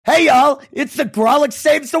Hey, y'all, it's the Grawlix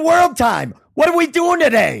Saves the World time. What are we doing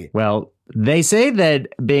today? Well, they say that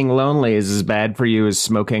being lonely is as bad for you as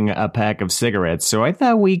smoking a pack of cigarettes, so I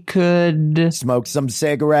thought we could... Smoke some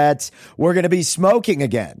cigarettes. We're going to be smoking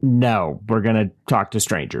again. No, we're going to talk to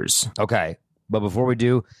strangers. Okay, but before we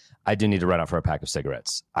do, I do need to run out for a pack of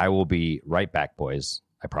cigarettes. I will be right back, boys.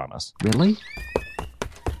 I promise. Really?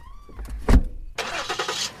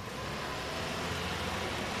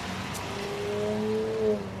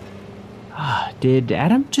 Did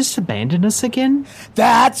Adam just abandon us again?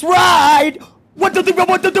 That's right. What the We're getting big, our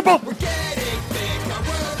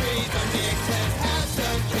worries are mixed, let's have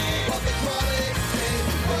some cake. What the Grawlix says.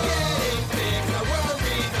 We're getting big, our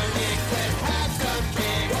worries are mixed, let's have some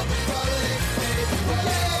cake. What the Grawlix says. We're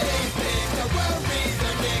getting big, our worries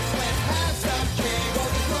are mixed, let's have some cake. What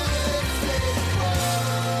the Grawlix says.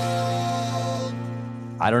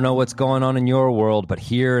 I don't know what's going on in your world, but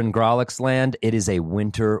here in Grawlix Land, it is a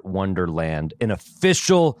winter wonderland, an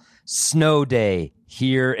official snow day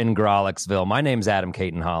here in Grawlixville. My name's Adam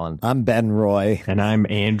Caton Holland. I'm Ben Roy. And I'm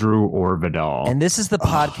Andrew Orvidal. And this is the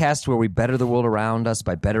podcast where we better the world around us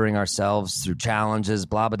by bettering ourselves through challenges,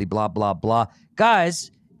 blah, blah, blah, blah, blah. Guys,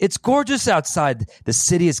 it's gorgeous outside. The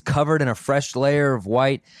city is covered in a fresh layer of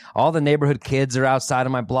white. All the neighborhood kids are outside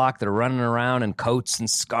of my block. They're running around in coats and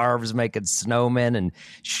scarves, making snowmen and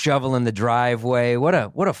shoveling the driveway. What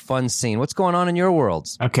a fun scene. What's going on in your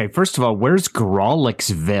worlds? Okay, first of all, where's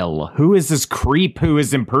Grawlixville? Who is this creep who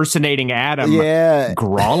is impersonating Adam? Yeah.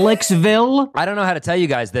 Grawlixville? I don't know how to tell you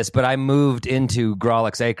guys this, but I moved into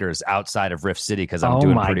Grawlix Acres outside of Rift City because I'm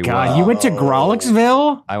doing pretty well. Oh my God, you went to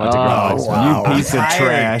Grawlixville? I went to Grawlixville. wow. You piece of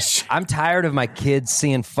trash. I'm tired of my kids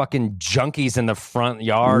seeing fucking junkies in the front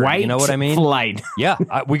yard. White you know what I mean? flight. Yeah,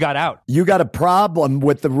 we got out. You got a problem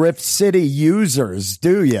with the Rift City users,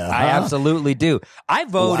 do you? I absolutely do. I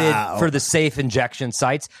voted Wow. for the safe injection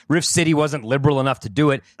sites. Rift City wasn't liberal enough to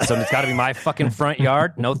do it, so it's got to be my fucking front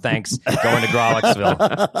yard. No thanks. Going to Grawlixville.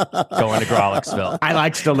 I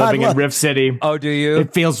like still living in Rift City. Oh, do you?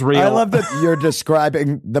 It feels real. I love that you're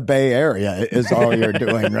describing the Bay Area is all you're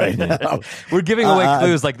doing right now. We're giving away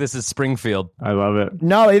clues like this is Springfield. I love it.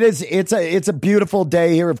 No, it is. It's a beautiful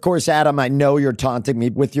day here. Of course, Adam, I know you're taunting me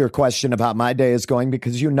with your question of how my day is going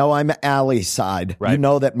because you know I'm alley side. Right. You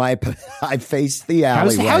know that I face the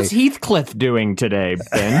alleyway. How's Heathcliff doing today,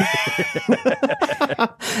 Ben?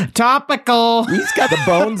 Topical. He's got the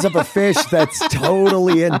bones of a fish that's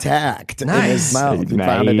totally intact in his mouth. He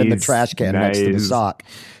found it in the trash can next to the sock.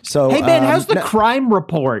 So, Hey, Ben, how's the crime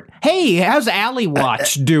report? Hey, how's Alley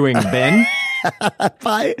Watch doing, Ben?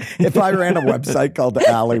 if I ran a website called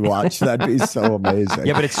Alley Watch, that'd be so amazing.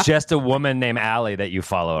 Yeah, but it's just a woman named Allie that you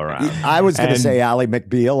follow around. I was going to say Ally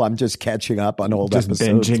McBeal. I'm just catching up on old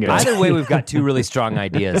episodes. Binging it. Either way, we've got two really strong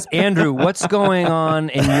ideas. Andrew, what's going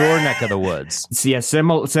on in your neck of the woods? Yeah,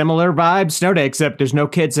 similar vibe, snow day, except there's no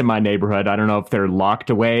kids in my neighborhood. I don't know if they're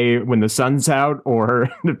locked away when the sun's out or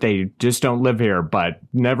if they just don't live here, but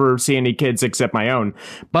never see any kids except my own.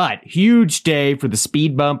 But huge day for the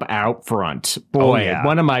speed bump out front. Boy,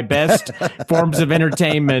 one of my best forms of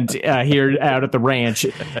entertainment here out at the ranch.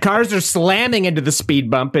 Cars are slamming into the speed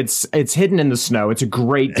bump. It's hidden in the snow. It's a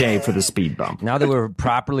great day for the speed bump. Now that we're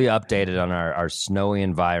properly updated on our snowy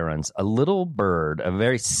environs, a little bird, a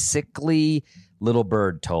very sickly little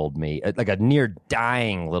bird told me, like a near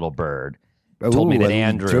dying little bird, told me that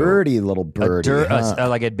Andrew, dirty little birdie,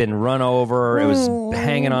 like it had been run over. It was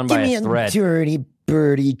hanging on by a thread. Dirty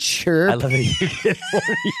birdie chirp. I love that you get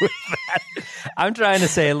horny with that. I'm trying to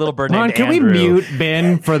say a little bird named Can Andrew. we mute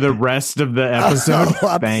Ben for the rest of the episode?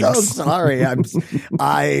 I'm Thanks. so sorry.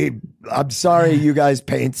 I'm sorry you guys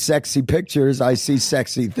paint sexy pictures. I see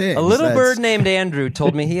sexy things. A little bird named Andrew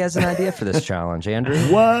told me he has an idea for this challenge. Andrew?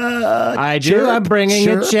 What? I do. Chirp, I'm bringing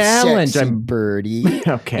chirp, a challenge. sexy birdie.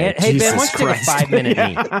 Okay. Hey, Jesus Ben, why don't you take Christ. a 5-minute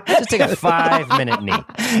knee? Just take a 5-minute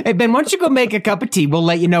knee. Hey, Ben, why don't you go make a cup of tea? We'll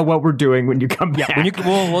let you know what we're doing when you come back.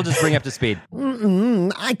 We'll just bring you up to speed.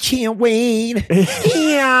 I can't wait.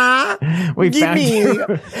 Yeah. We Give found me-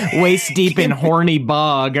 you waist deep in horny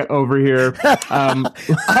bog over here.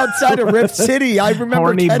 Outside of Rift City, I remember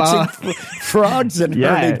Horny catching bog. frogs and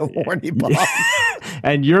Yeah. hurting the horny bog.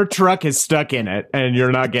 And your truck is stuck in it, and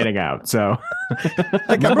you're not getting out. So,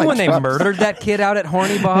 Remember when they trucks. murdered that kid out at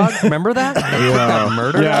Horny Bog? Remember that? That kid got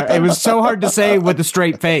murdered out yeah, there? it was so hard to say with a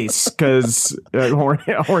straight face because horny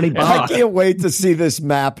I bog. can't wait to see this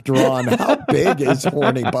map drawn. How big is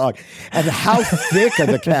Horny Bog? And how thick are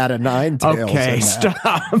the cat of nine tails? Okay, in that?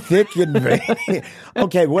 stop. Thick and veiny.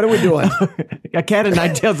 Okay, what are we doing? A cat of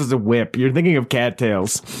nine tails is a whip. You're thinking of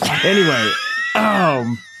cattails. Anyway,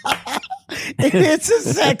 It's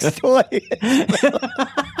a sex toy.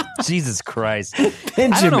 Jesus Christ.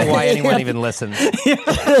 Benjamin. I don't know why anyone even listens.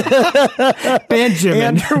 Benjamin.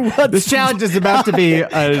 Andrew, what's- This challenge is about to be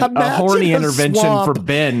a Imagine horny a intervention for swamp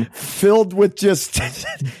Ben. filled with just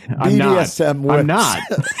I'm not. BDSM whips. I'm not.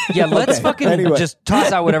 Yeah, let's fucking anyway. just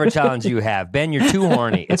toss out whatever challenge you have. Ben, you're too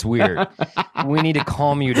horny. It's weird. We need to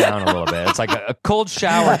calm you down a little bit. It's like a cold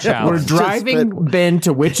shower We're challenge. driving Ben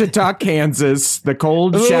to Wichita, Kansas, the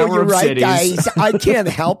cold Ooh, shower you're of right, cities. guys. I can't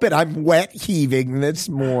help it. I'm wet heaving this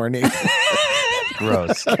morning.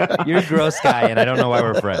 Gross. You're a gross guy, and I don't know why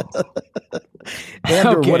we're friends.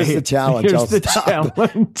 Andrew, what is the challenge? Here's I'll the stop.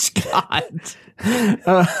 challenge. God.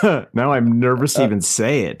 Now I'm nervous to even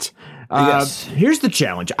say it. Yes. Here's the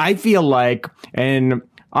challenge. I feel like, and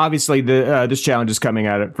obviously this challenge is coming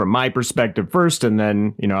at it from my perspective first, and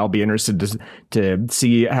then I'll be interested to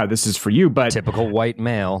see how this is for you. But Typical white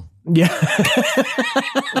male. yeah.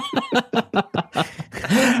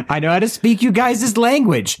 I know how to speak you guys'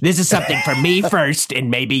 language. This is something for me first, and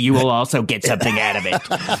maybe you will also get something out of it.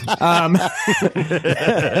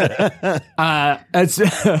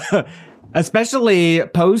 Especially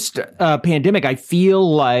post pandemic, I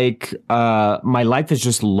feel like my life is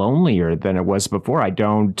just lonelier than it was before. I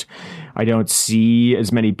don't see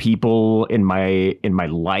as many people in my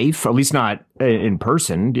life, at least not in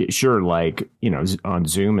person. Sure, like on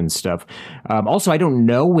Zoom and stuff. Also, I don't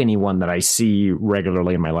know anyone that I see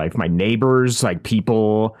regularly in my life. My neighbors, like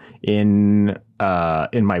people in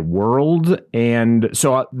my world, and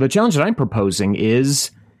so the challenge that I'm proposing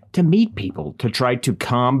is to meet people, to try to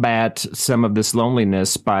combat some of this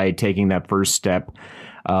loneliness by taking that first step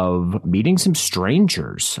of meeting some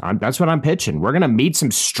strangers. That's what I'm pitching. We're going to meet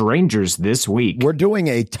some strangers this week. We're doing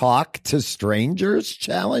a talk to strangers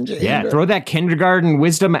challenge. Yeah, Andrew? throw that kindergarten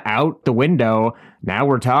wisdom out the window. Now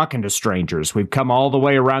we're talking to strangers. We've come all the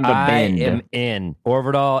way around the bend. I am in.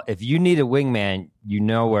 Orbital, if you need a wingman, you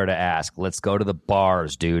know where to ask. Let's go to the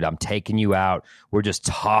bars, dude. I'm taking you out. We're just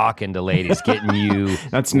talking to ladies, getting you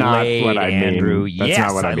That's not laid, what I mean. Andrew. That's yes,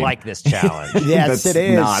 not what I mean. like this challenge. Yes, That's it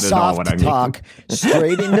is. not at all Soft what I mean. talk,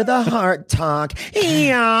 straight into the heart talk.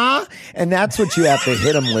 Yeah. And that's what you have to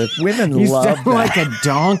hit them with. Women You love sound that. like a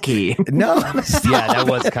donkey. No, Yeah, that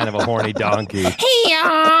was kind of a horny donkey.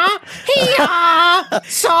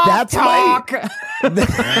 Soft That's why-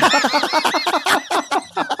 talk.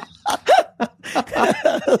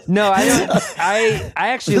 No, I don't. I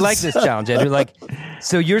actually like this challenge, Andrew. Like,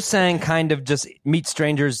 so you're saying kind of just meet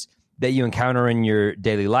strangers that you encounter in your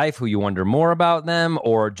daily life who you wonder more about them,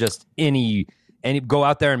 or just any go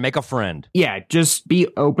out there and make a friend. Yeah, just be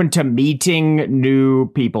open to meeting new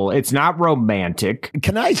people. It's not romantic.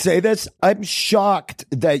 Can I say this? I'm shocked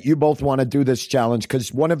that you both want to do this challenge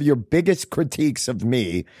because one of your biggest critiques of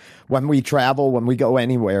me when we travel, when we go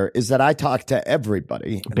anywhere, is that I talk to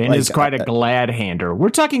everybody. Ben is quite a glad hander. We're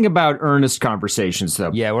talking about earnest conversations,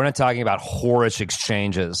 though. Yeah, we're not talking about whorish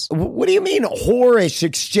exchanges. What do you mean whorish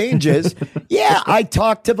exchanges? Yeah, I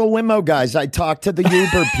talk to the limo guys. I talk to the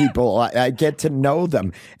Uber people. I get to know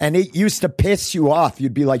them. And it used to piss you off.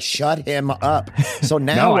 You'd be like, shut him up. So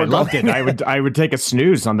now No, I we're loved going- it. I would take a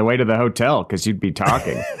snooze on the way to the hotel because you'd be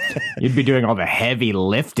talking. You'd be doing all the heavy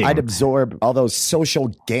lifting. I'd absorb all those social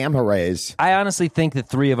gamma rays. I honestly think the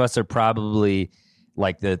three of us are probably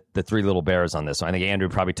like the three little bears on this. So I think Andrew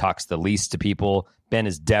probably talks the least to people. Ben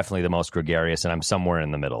is definitely the most gregarious, and I'm somewhere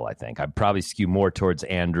in the middle, I think. I'd probably skew more towards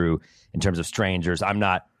Andrew in terms of strangers. I'm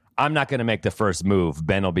not going to make the first move.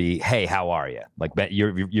 Ben will be, hey, how are you? Like, Ben,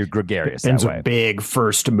 you're gregarious Ben's that way. a big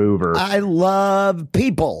first mover. I love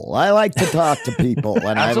people. I like to talk to people.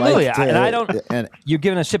 And Absolutely. I like to, And I don't, and you're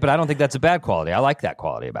giving a shit, but I don't think that's a bad quality. I like that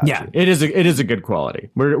quality about Yeah, you. it is a good quality.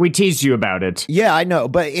 We teased you about it. yeah, I know.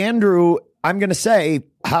 But Andrew, I'm going to say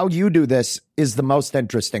how you do this is the most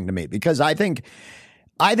interesting to me because I think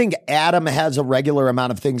Adam has a regular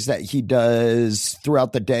amount of things that he does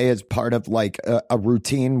throughout the day as part of like a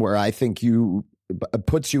routine where I think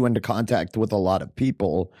puts you into contact with a lot of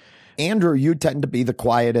people. Andrew, you tend to be the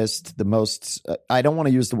quietest, the most, I don't want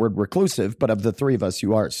to use the word reclusive, but of the three of us,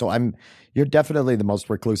 you are. So you're definitely the most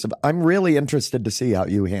reclusive. I'm really interested to see how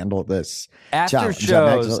you handle this. After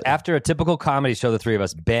challenge. shows, after a typical comedy show, the three of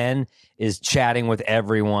us, Ben is chatting with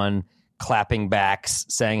everyone, clapping backs,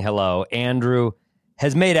 saying hello. Andrew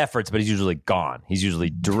has made efforts, but he's usually gone. He's usually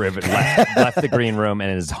driven, left the green room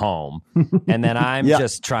and is home. And then I'm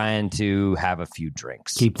just trying to have a few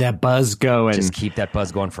drinks. Keep that buzz going. Just keep that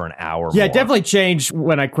buzz going for an hour Yeah, more. it definitely changed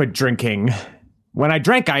when I quit drinking. When I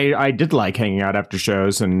drank, I did like hanging out after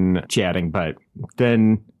shows and chatting, but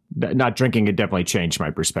then not drinking had definitely changed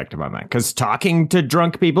my perspective on that. Because talking to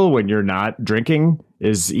drunk people when you're not drinking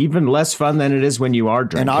is even less fun than it is when you are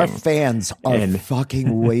drinking. And our fans are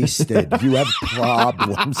fucking wasted. You have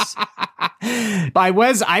problems. I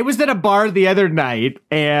was at a bar the other night,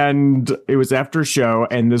 and it was after a show,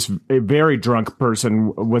 and this very drunk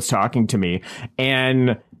person was talking to me,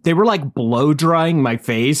 and they were like blow drying my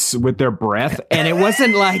face with their breath, and it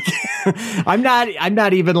wasn't like I'm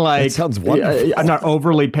not even like That sounds wonderful. I'm not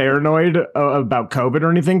overly paranoid about COVID or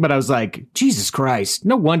anything, but I was like, Jesus Christ,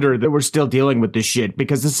 no wonder that we're still dealing with this shit,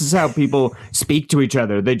 because this is how people speak to each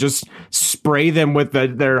other. They just spray them with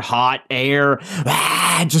their hot air,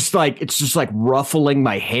 just like it's just like ruffling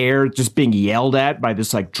my hair, just being yelled at by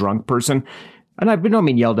this like drunk person. And I don't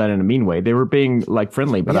mean yelled at in a mean way. They were being like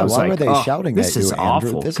friendly, but I was why like, were they shouting this at is you, Andrew?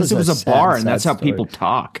 awful. This Because is it was a a sad, bar, and sad that's how story. people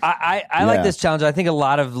talk. I like this challenge. I think a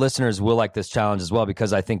lot of listeners will like this challenge as well,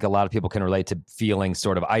 because I think a lot of people can relate to feeling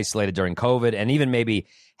sort of isolated during COVID, and even maybe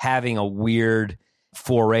having a weird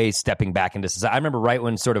foray stepping back into society. I remember right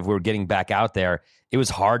when sort of we were getting back out there, it was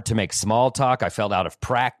hard to make small talk. I felt out of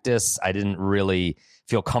practice. I didn't really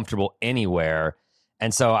feel comfortable anywhere.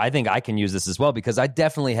 And so I think I can use this as well, because I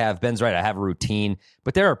definitely have, Ben's right, I have a routine,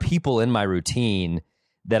 but there are people in my routine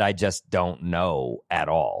that I just don't know at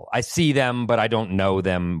all. I see them, but I don't know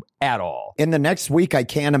them at all. In the next week, I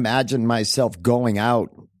can't imagine myself going out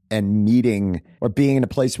and meeting or being in a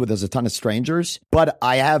place where there's a ton of strangers. But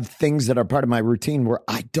I have things that are part of my routine where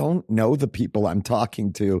I don't know the people I'm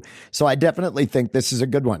talking to. So I definitely think this is a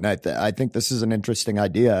good one. I think this is an interesting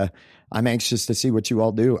idea. I'm anxious to see what you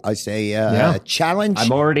all do. I say challenge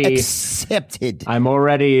accepted. I'm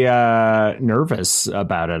already nervous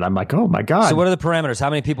about it. I'm like, oh my God. So what are the parameters? How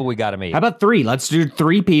many people we got to meet? How about 3? Let's do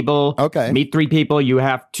 3 people. Okay. Meet 3 people. You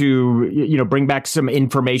have to, bring back some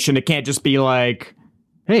information. It can't just be like,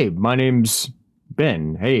 hey, my name's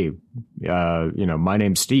Ben. Hey, my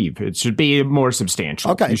name's Steve. It should be more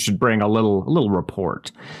substantial. Okay. You should bring a little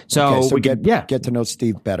report. So, we get to know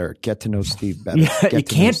Steve better. Get to know Steve better. It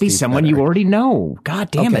can't be someone you already know.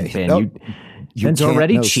 God damn it, Ben. Nope. Ben's can't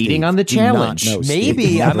already know cheating Steve. on the Do not challenge. know Steve.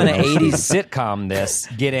 Maybe I'm going to 80s sitcom this,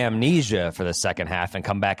 get amnesia for the second half, and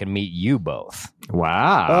come back and meet you both.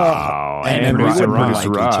 Wow. And we Producer wouldn't Ron. like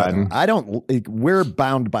each other. I don't. We're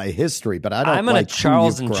bound by history, but I don't. I'm going like to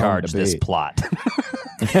Charles who in you've grown charge to this be. plot.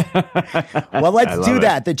 Well, let's do it.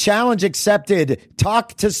 that. The challenge accepted.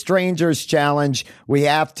 Talk to strangers challenge. We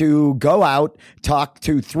have to go out, talk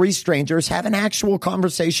to 3 strangers, have an actual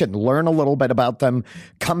conversation, learn a little bit about them,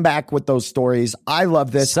 come back with those stories. I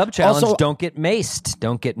love this. Sub-challenge, Also, don't get maced.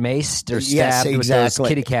 Don't get maced or Yes, stabbed with exactly. those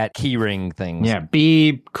kitty cat key ring things. Yeah,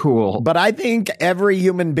 be cool. but I think every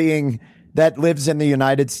human being that lives in the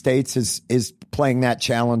United States is playing that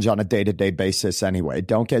challenge on a day-to-day basis anyway.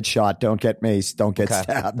 Don't get shot, don't get maced, don't get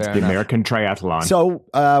stabbed. fair The enough. American Triathlon. So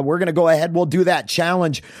we're going to go ahead. We'll do that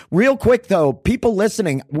challenge. Real quick, though, people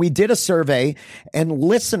listening, we did a survey, and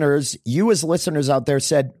listeners, you as listeners out there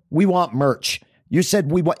said, we want merch. You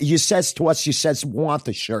said we want. You says to us. You says we want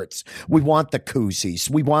the shirts. We want the koozies.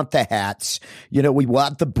 We want the hats. We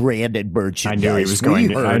want the branded merchandise. I knew he was going.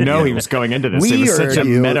 He was going into this. We It was such a heard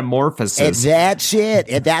you. metamorphosis. And that's it.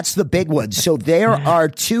 And that's the big one. So there are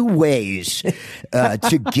 2 ways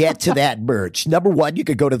to get to that merch. Number 1, you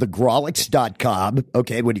could go to thegrolix.com.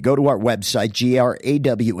 Okay, when you go to our website,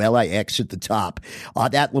 GRAWLIX at the top,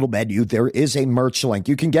 on that little menu, there is a merch link.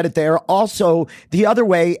 You can get it there. Also, the other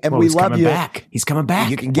way, and we he's love coming you. back. He's coming back.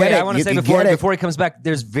 You can get Wait, it. I want to You say can before get it. he comes back,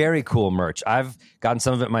 there's very cool merch. I've gotten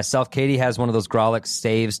some of it myself. Katie has one of those Grolix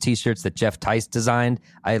Saves t-shirts that Jeff Tice designed.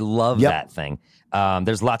 I love Yep. that thing.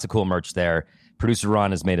 There's lots of cool merch there. Producer Ron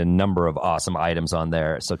has made a number of awesome items on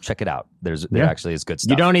there, so check it out. There actually is good stuff.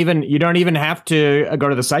 You don't even have to go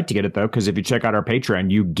to the site to get it though, because if you check out our Patreon,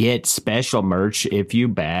 you get special merch if you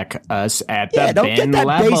back us at the Don't Ben get that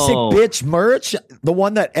level. basic bitch merch, the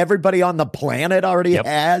one that everybody on the planet already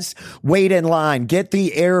has. Wait in line. Get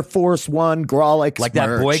the Air Force One Grolix Like that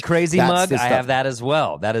merch. Boy Crazy That's mug, the I stuff. have that as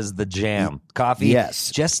well. That is the jam. Coffee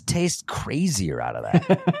Yes. just tastes crazier out of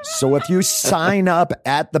that. So if you sign up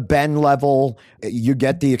at the Ben level, you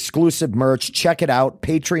get the exclusive merch. Check it out.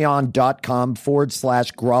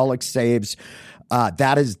 Patreon.com/Grolix Saves.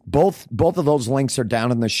 That is both of those links are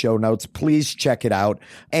down in the show notes. Please check it out.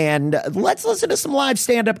 And let's listen to some live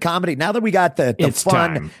stand-up comedy. Now that we got the It's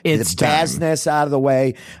fun, time. It's the time. Bazness out of the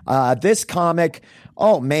way. This comic,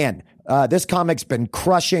 oh man. This comic's been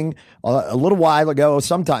crushing a little while ago,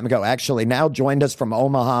 some time ago, actually. Now joined us from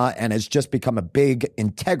Omaha and has just become a big,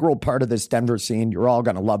 integral part of this Denver scene. You're all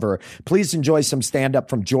going to love her. Please enjoy some stand-up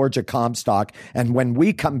from Georgia Comstock. And when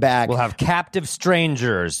we come back... We'll have captive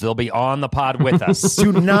strangers. They'll be on the pod with us.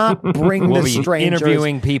 Do not bring we'll the be strangers.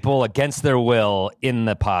 interviewing people against their will in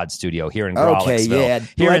the pod studio here in Grawlixville. Okay, yeah.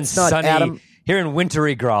 Here in Let's not, sunny... Adam, Here in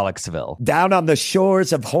wintry Grawlixville. down on the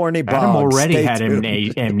shores of Horny Bog. Adam already Stay had tuned.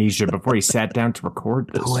 amnesia before he sat down to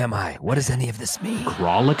record this. Who am I? What does any of this mean?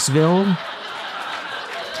 Grawlixville?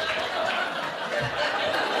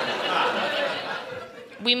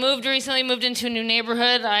 We recently moved into a new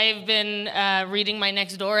neighborhood. I've been reading my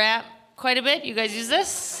Nextdoor app quite a bit. You guys use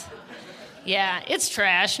this? Yeah, it's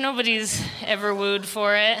trash. Nobody's ever wooed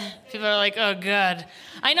for it. People are like, oh, God.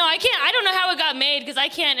 I know, I don't know how it got made because I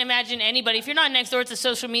can't imagine anybody. If you're not Nextdoor, it's a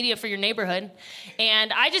social media for your neighborhood.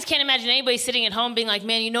 And I just can't imagine anybody sitting at home being like,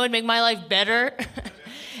 man, you know what'd make my life better?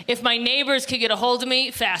 If my neighbors could get a hold of me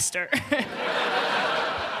faster.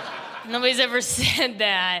 Nobody's ever said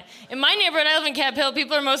that. In my neighborhood, I live in Cap Hill,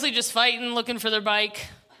 people are mostly just fighting, looking for their bike,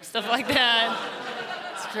 stuff like that.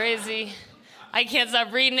 It's crazy. I can't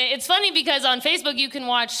stop reading it. It's funny because on Facebook you can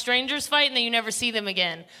watch strangers fight and then you never see them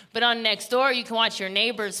again. But on Nextdoor you can watch your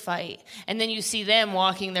neighbors fight and then you see them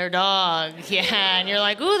walking their dog. Yeah, and you're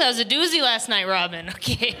like, ooh, that was a doozy last night, Robin.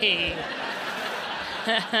 Okay.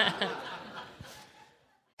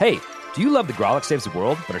 Hey, do you love the Grawlix Saves the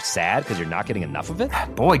World, but are sad because you're not getting enough of it?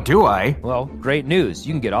 Boy, do I. Well, great news.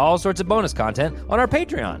 You can get all sorts of bonus content on our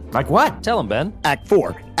Patreon. Like what? Tell them, Ben. Act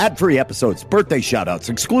 4, ad-free episodes, birthday shout-outs,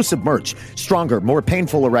 exclusive merch, stronger, more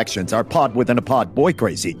painful erections, our pod within a pod, boy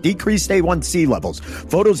crazy, decreased A1C levels,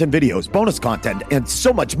 photos and videos, bonus content, and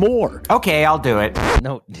so much more. Okay, I'll do it.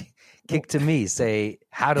 No, kick to me. Say,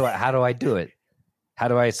 how do I do it? How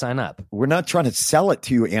do I sign up? We're not trying to sell it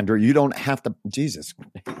to you, Andrew. You don't have to. Jesus.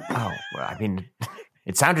 Oh, well, I mean,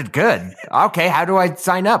 it sounded good. Okay, how do I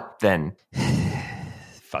sign up then?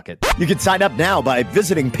 Fuck it. You can sign up now by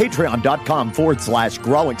visiting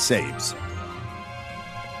patreon.com/Grawlix Saves.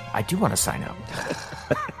 I do want to sign up.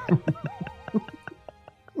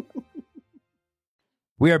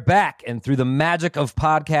 We are back, and through the magic of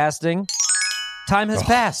podcasting, time has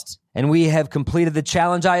passed, and we have completed the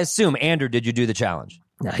challenge, I assume. Andrew, did you do the challenge?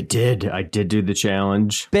 I did do the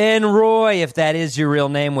challenge. Ben Roy, if that is your real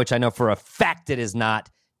name, which I know for a fact it is not,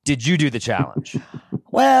 did you do the challenge?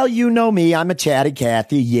 Well, you know me. I'm a chatty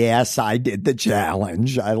Cathy. Yes, I did the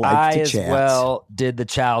challenge. I like to chat. I as well did the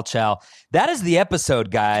chow. That is the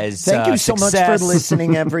episode, guys. Thank you so much for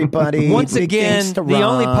listening, everybody. Once Big again, thanks to the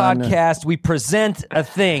only Ron. podcast, we present a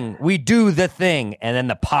thing, we do the thing, and then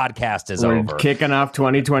the podcast is We're over. kicking off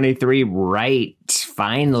 2023 right.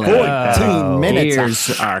 Finally. 14 minutes.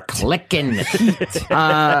 Ears are clicking.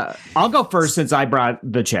 I'll go first since I brought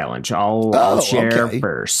the challenge. I'll share okay.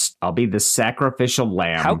 first. I'll be the sacrificial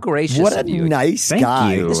lamb. How gracious What a of you. nice Thank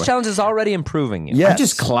guy. you. This challenge is already improving you. Yes. I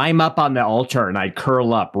just climb up on the altar and I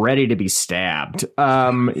curl up, ready to be stabbed. No,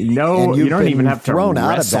 And you you've don't been even have to thrown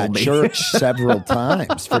out of wrestle that me. church several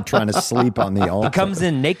times for trying to sleep on the altar. He comes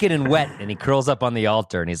in naked and wet, and he curls up on the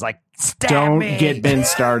altar, and he's like, stab Don't me. get Ben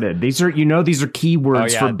started. These are these are keywords Oh,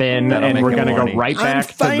 yeah. for Ben, That'll and make we're him gonna go horny. right I'm back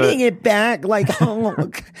to fighting the. it back like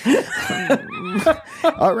Hulk.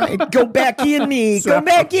 All right, go back in me. Go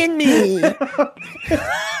back in me.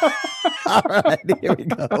 All right, here we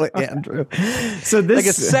go, Andrew. So this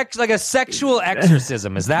Like a sexual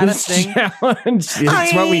exorcism. Is that a this thing? challenge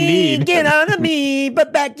is what we need. Get out of me,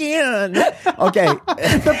 but back in. Okay.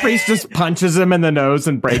 The priest just punches him in the nose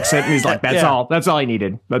and breaks it, and he's like, "That's Yeah. all. That's all I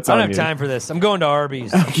needed. That's I all don't I have needed." time for this. I'm going to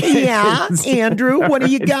Arby's. Yeah, Andrew, what do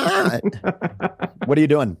you got? What are you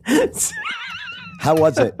doing? How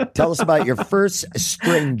was it? Tell us about your first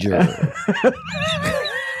stranger.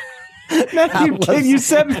 You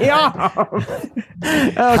set me off.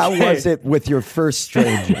 How was it with your first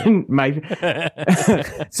stranger?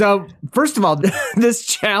 So first of all, this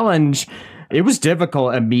challenge, it was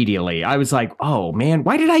difficult immediately. I was like, oh man,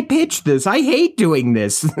 why did I pitch this? I hate doing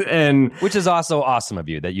this. And Which is also awesome of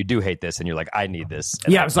you that you do hate this and you're like, I need this.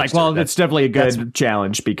 And yeah, I was like, well, it's definitely a good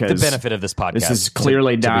challenge because the benefit of this podcast. this is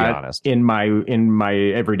clearly to be not honest. in my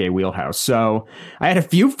everyday wheelhouse. So I had a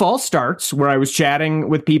few false starts where I was chatting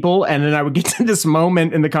with people, and then I would get to this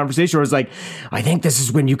moment in the conversation where I was like, I think this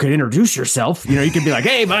is when you could introduce yourself. You know, you could be like,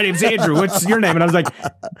 hey, my name's Andrew. What's your name? And I was like,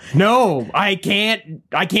 no, I can't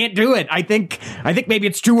do it. I think think maybe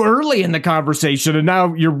it's too early in the conversation, and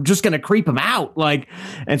now you're just going to creep them out. Like,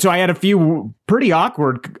 and so I had a few pretty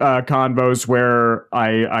awkward convos where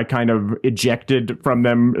I kind of ejected from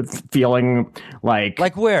them, feeling like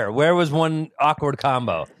where was one awkward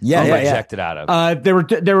combo? Yeah, you yeah. ejected out of.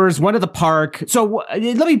 there was one at the park. So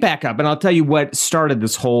let me back up and I'll tell you what started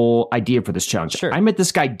this whole idea for this challenge. Sure. I met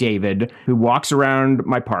this guy David who walks around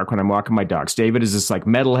my park when I'm walking my dogs. David is this like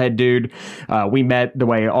metalhead dude. We met the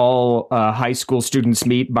way all high school students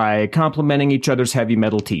meet, by complimenting each other's heavy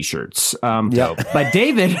metal t-shirts. But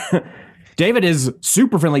David is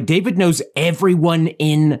super friendly. David knows everyone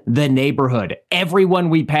in the neighborhood. Everyone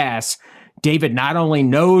we pass, David not only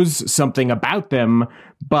knows something about them,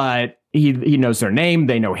 but he knows their name.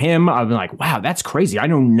 They know him. I'm like, wow, that's crazy. I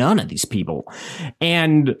know none of these people.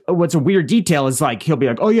 And what's a weird detail is like, he'll be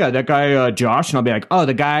like, oh yeah, that guy, Josh. And I'll be like, oh,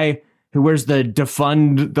 the guy who wears the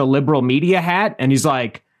defund the liberal media hat. And he's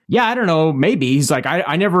like, yeah, I don't know. Maybe. He's like,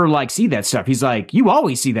 I never like see that stuff. He's like, you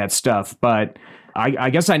always see that stuff, but I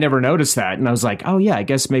guess I never noticed that. And I was like, oh yeah, I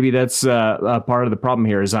guess maybe that's a part of the problem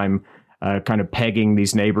here is I'm kind of pegging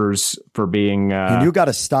these neighbors for being And you got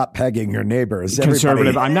to stop pegging your neighbors.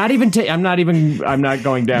 conservative. Everybody. I'm not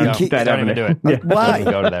going down No, that don't even avenue. do it. Why? Don't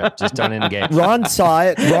even go to there. Just don't engage. Ron saw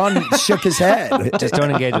it. Ron shook his head. Just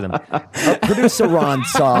don't engage with them. Producer Ron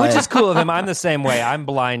saw Which it. is cool of him. I'm the same way. I'm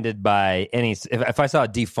blinded by any. If I saw a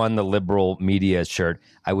defund the liberal media shirt,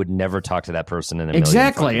 I would never talk to that person in a million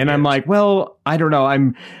Exactly. fucking And I'm years. like, well, I don't know.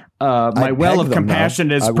 I'm my I'd well peg of them, compassion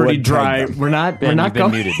though. is I pretty would dry. peg them. We're not Ben, you've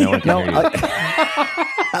been going. muted. No one can hear you.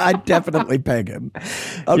 I'd definitely peg him.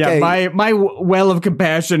 Okay. Yeah, my well of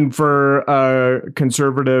compassion for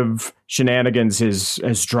conservative shenanigans is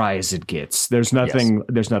as dry as it gets. There's nothing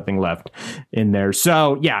left in there.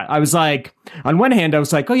 So yeah, I was like, on one hand, I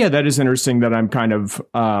was like, oh yeah, that is interesting that I'm kind of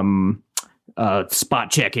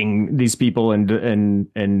spot checking these people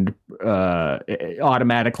and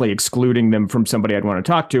automatically excluding them from somebody I'd want to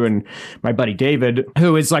talk to. And my buddy David,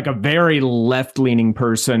 who is like a very left leaning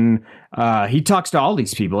person, he talks to all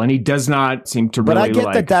these people and he does not seem to really But I get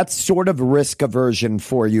like. that that's sort of risk aversion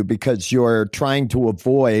for you because you're trying to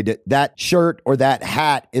avoid that shirt or that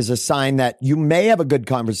hat is a sign that you may have a good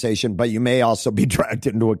conversation, but you may also be dragged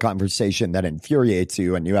into a conversation that infuriates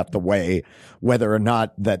you and you have to weigh whether or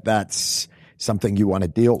not that's something you want to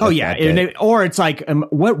deal with. Oh yeah, or it's like,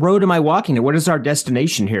 what road am I walking to? What is our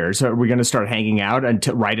destination here? So are we going to start hanging out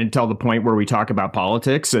until the point where we talk about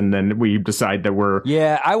politics, and then we decide that we're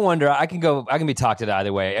Yeah, I wonder. I can be talked to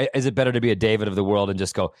either way. Is it better to be a David of the world and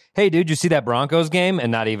just go, "Hey, dude, you see that Broncos game?"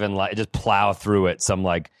 and not even like just plow through it? Some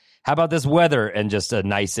like, how about this weather and just a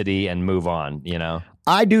nicety and move on? You know.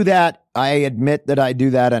 I do that. I admit that I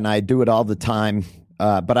do that, and I do it all the time.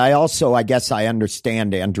 But I guess I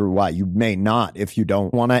understand, Andrew, why you may not if you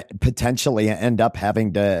don't want to potentially end up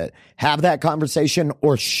having to have that conversation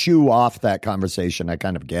or shoo off that conversation. I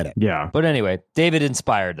kind of get it. yeah. But anyway, David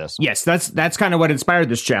inspired this. Yes, that's kind of what inspired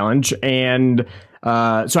this challenge. And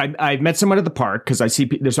so I met someone at the park because I see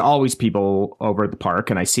there's always people over at the park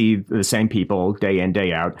and I see the same people day in,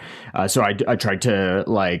 day out. So I tried to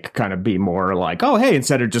like kind of be more like, oh, hey,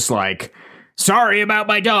 instead of just like, sorry about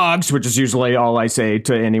my dogs, which is usually all I say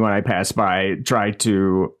to anyone I pass by. Try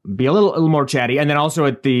to be a little more chatty. And then also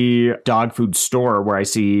at the dog food store where I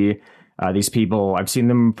see these people, I've seen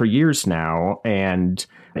them for years now. And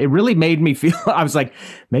it really made me feel, I was like,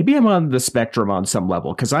 maybe I'm on the spectrum on some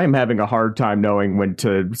level because I am having a hard time knowing when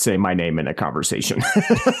to say my name in a conversation.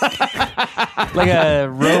 Like a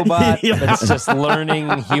robot that's just learning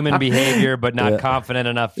human behavior, but not confident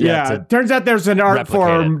enough yet Yeah, to. turns out there's an art replicate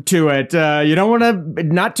form to it. You don't want to,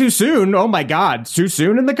 not too soon. Oh my God, too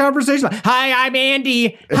soon in the conversation. Hi, I'm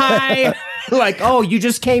Andy. Hi. Like, oh, you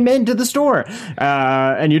just came into the store.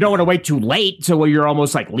 And you don't want to wait too late. So you're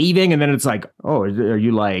almost like leaving. And then it's like, oh, are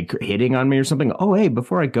you like hitting on me or something? Oh, hey,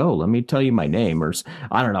 before I go, let me tell you my name. Or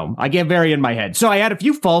I don't know. I get very in my head. So I had a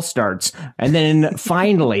few false starts. And then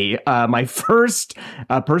finally, my first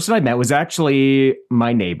person I met was actually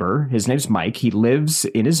my neighbor. His name's Mike. He lives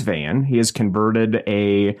in his van. He has converted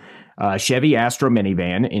a Chevy Astro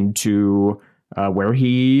minivan into where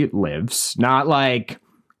he lives. Not like,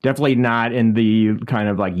 definitely not in the kind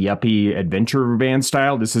of like yuppie adventure van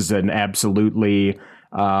style. This is an absolutely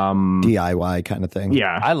DIY kind of thing.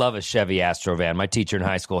 yeah. I love a Chevy Astro van. My teacher in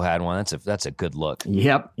high school had one. That's a good look.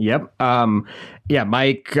 Yep. Yeah,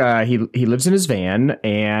 Mike, he lives in his van,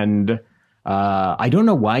 and I don't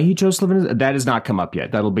know why he chose to live in his, that has not come up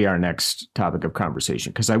yet. That'll be our next topic of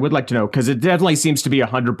conversation, because I would like to know, because it definitely seems to be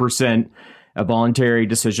 100% a voluntary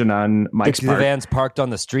decision on Mike's The part. van's parked on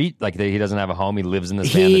the street. Like he doesn't have a home. He lives in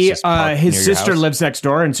this van. That's just parked His near your sister house? lives next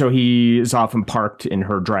door, and so he is often parked in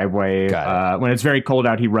her driveway. Got When it's very cold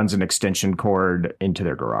out, he runs an extension cord into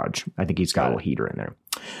their garage. I think he's got a little heater in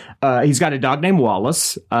there. He's got a dog named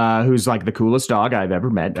Wallace, who's like the coolest dog I've ever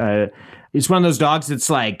met. It's one of those dogs that's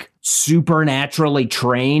like supernaturally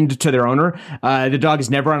trained to their owner. The dog is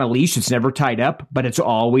never on a leash. It's never tied up, but it's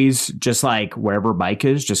always just like wherever Mike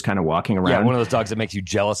is, just kind of walking around. Yeah, one of those dogs that makes you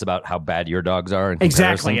jealous about how bad your dogs are. In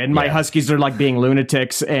Exactly. comparison. And my Yeah. huskies are like being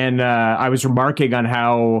lunatics. And I was remarking on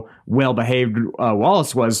how well behaved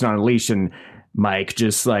Wallace was on a leash. And Mike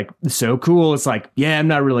just like, so cool. It's like, yeah, I'm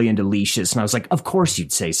not really into leashes. And I was like, of course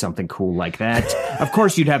you'd say something cool like that. Of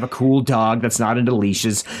course you'd have a cool dog that's not into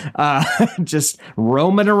leaches. Just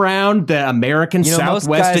roaming around the American You know, most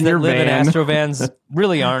Southwest guys in that your live van. in Astrovans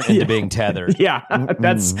really aren't into being tethered. Yeah,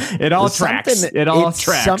 that's it. All There's tracks. something- It all it's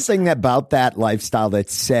tracks. something about that lifestyle that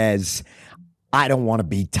says, I don't want to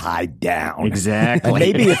be tied down. Exactly. And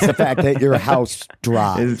maybe it's the fact that your house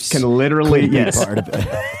drives. It can literally, Could be yes. part of it.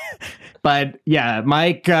 But yeah,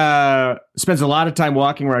 Mike spends a lot of time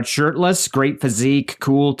walking around shirtless, great physique,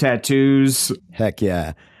 cool tattoos, Heck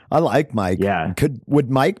yeah. I like Mike. Yeah.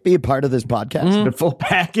 Would Mike be a part of this podcast? the full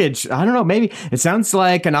package. I don't know. Maybe it sounds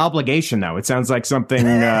like an obligation, though. It sounds like something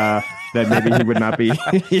that maybe he would not be.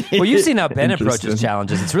 Well, you've seen how Ben interested. approaches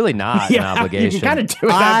challenges. It's really not an Yeah, obligation. you can kind of do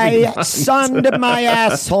it. I sunned my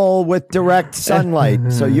asshole with direct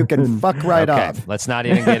sunlight, so you can fuck right Okay, off. let's not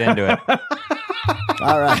even get into it.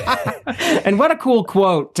 All right. And what a cool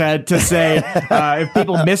quote to say if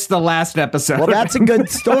people missed the last episode. Well, that's a good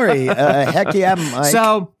story. Heck yeah, Mike.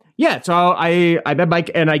 So I met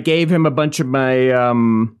Mike and I gave him a bunch of my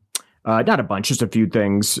not a bunch, just a few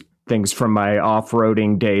things from my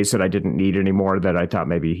off-roading days that I didn't need anymore that I thought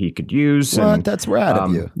maybe he could use. Well, and, that's rad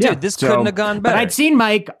of you. Dude, this couldn't have gone better. But I'd seen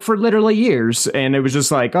Mike for literally years, and it was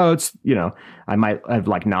just like, oh, it's, I might have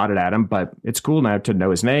like nodded at him, but it's cool now to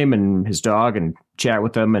know his name and his dog and chat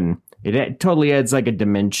with him, and it totally adds like a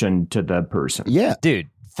dimension to the person. Yeah. Dude,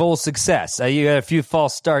 full success. You got a few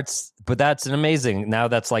false starts, but that's an amazing. Now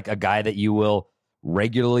that's like a guy that you will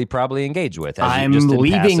regularly probably engage with. I'm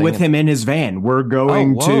leaving with him in his van. We're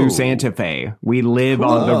going whoa. to Santa Fe. We live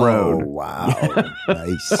on the Oh, road. wow.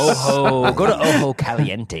 Nice. Ojo, go to Ojo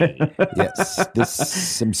Caliente. Yes. There's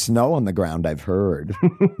some snow on the ground, I've heard.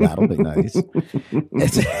 That'll be nice.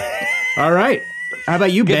 All right. How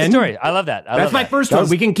about you, Good Ben? story. I love that. That's my first one.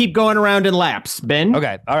 We can keep going around in laps. Ben?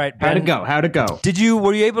 Okay. All right. How'd Ben. it go? How'd it go?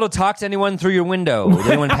 Were you able to talk to anyone through your window? Did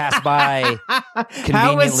anyone pass by conveniently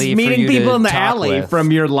How was for meeting you people to in the talk alley with?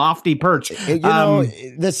 from your lofty perch? You know,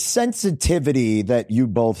 the sensitivity that you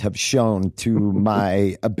both have shown to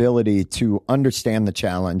my ability to understand the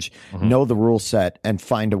challenge, know the rule set, and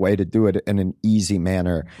find a way to do it in an easy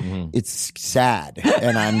manner, it's sad.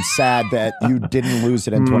 And I'm sad that you didn't lose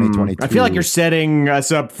it in 2022. I feel like you're setting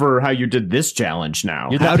us up for how you did this challenge now.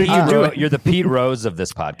 You're the How did you Pete do Ro- it? You're the Pete Rose of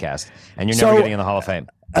this podcast, and you're So- never getting in the Hall of Fame.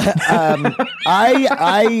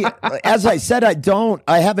 I as I said,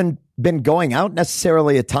 I haven't been going out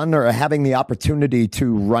necessarily a ton or having the opportunity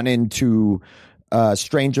to run into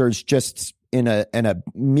strangers just in a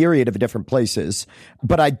myriad of different places.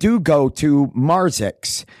 But I do go to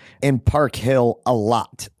Marzix in Park Hill a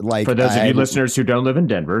lot. Like For those of you listeners who don't live in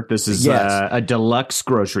Denver, this is Yes. a deluxe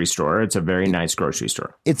grocery store. It's a very nice grocery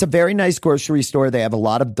store. It's a very nice grocery store. They have a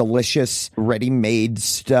lot of delicious ready-made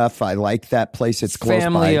stuff. I like that place. It's close by.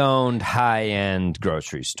 Family-owned, high-end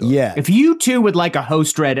grocery store. Yeah. If you too would like a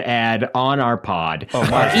host read ad on our pod,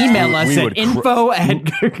 Marzix, email us we at would info at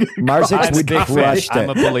Marzix I'm a would big fan. crush I'm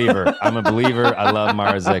a it. believer. I love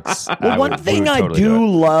Marzix. Well, one thing I do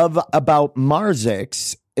love about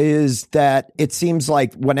Marzix is that it seems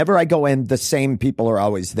like whenever I go in, the same people are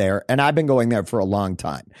always there, and I've been going there for a long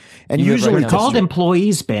time. And You live usually, right We're down the called street.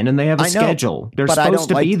 employees, Ben, and they have a I know, schedule. They're but I supposed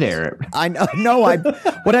to don't be like- there. I know. No,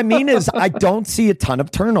 what I mean is I don't see a ton of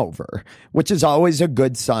turnover, which is always a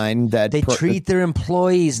good sign that They treat their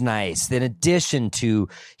employees nice, in addition to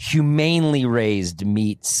humanely raised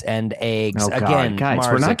meats and eggs. Oh, God, Again, guys,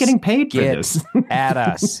 we're not Marzix, getting paid for get this. at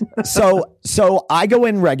us. So I go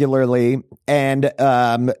in regularly, and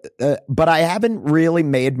but I haven't really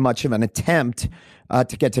made much of an attempt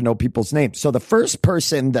to get to know people's names. So the first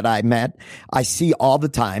person that I met, I see all the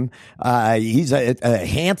time. He's a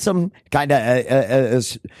handsome, kind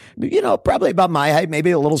of, probably about my height,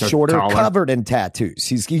 maybe a little shorter, taller. covered in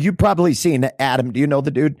tattoos. You've probably seen Adam. Do you know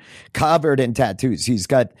the dude? Covered in tattoos. He's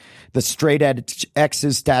got the straight edge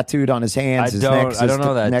X's tattooed on his hands. His neck I don't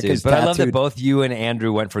know that neck dude, is but I love that tattooed. both you and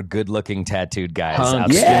Andrew went for good-looking tattooed guys.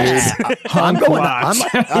 Hunk. Yeah, I'm Hunk going. watch.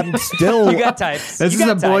 I'm still. You got types. This You is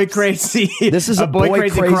got a boy types. crazy. This is a boy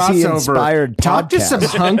crazy crossover. inspired Talk to podcast.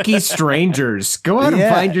 some hunky strangers. Go out Yeah.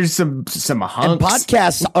 and find you some And hunks.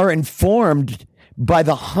 podcasts are informed by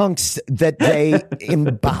the hunks that they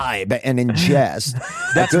imbibe and ingest.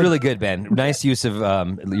 That's really good, Ben. Nice use of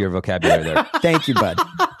your vocabulary there. Thank you, bud.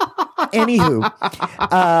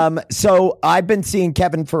 Anywho, so I've been seeing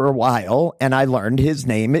Kevin for a while, and I learned his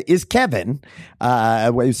name is Kevin.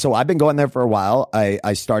 So I've been going there for a while.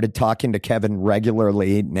 I started talking to Kevin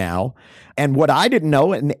regularly now. And what I didn't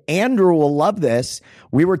know, and Andrew will love this,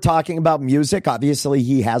 we were talking about music. Obviously,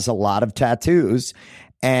 he has a lot of tattoos.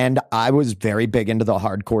 And I was very big into the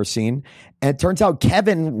hardcore scene. And it turns out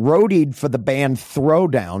Kevin roadied for the band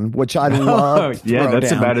Throwdown, which I love. yeah,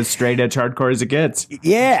 that's Throwdown. about as straight edge hardcore as it gets.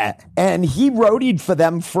 Yeah, and he roadied for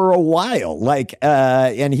them for a while.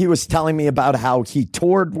 And he was telling me about how he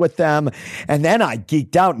toured with them. And then I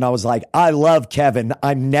geeked out and I was like, I love Kevin.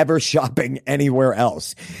 I'm never shopping anywhere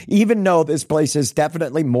else. Even though this place is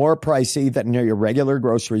definitely more pricey than your regular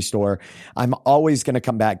grocery store, I'm always going to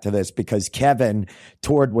come back to this because Kevin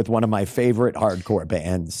toured with one of my favorite hardcore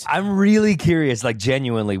bands. I'm really curious, like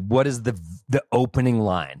genuinely, what is the opening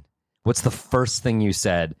line? What's the first thing you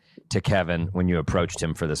said to Kevin when you approached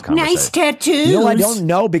him for this conversation? Nice tattoos. You know, I don't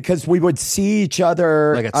know because we would see each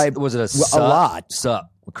other. Was it a a sup? lot. Sup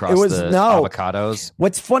across It was- the no. avocados?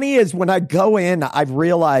 What's funny is when I go in, I've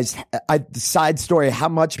realized, side story, how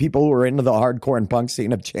much people who are into the hardcore and punk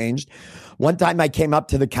scene have changed. One time I came up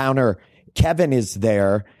to the counter, Kevin is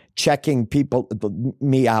there checking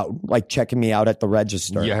me out, like checking me out at the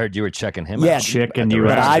register. You heard you were checking him Yeah, out. Chicken At the you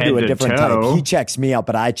But out I do a head to different toe. type. He checks me out,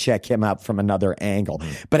 but I check him out from another angle.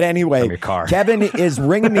 But anyway, From your car. Kevin is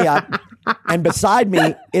ringing me up, and beside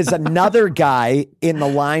me is another guy in the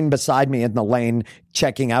line beside me in the lane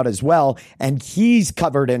checking out as well. And he's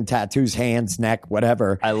covered in tattoos, hands, neck,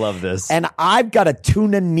 whatever. I love this. And I've got a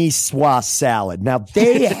tuna niçoise salad. Now,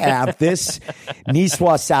 they have this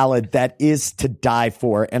niçoise salad that is to die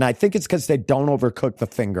for. And I think it's because they don't overcook the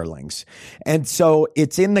fingerlings. And so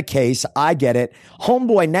it's in the case. I get it.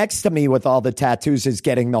 Homeboy next to me with all the tattoos is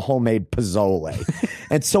getting the homemade pozole.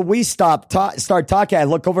 And so we start talking. I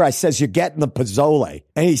look over. I says, "You're getting the pozole."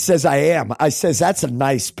 And he says, "I am." I says, "That's a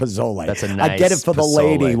nice pozole." That's a I get it nice for the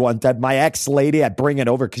pozole. lady one time. My ex-lady, I bring it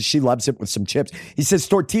over because she loves it with some chips. He says,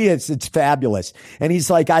 "Tortillas, it's fabulous." And he's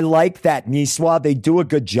like, "I like that niçoise. They do a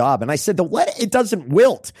good job." And I said, "What? It doesn't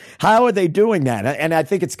wilt. How are they doing that?" And I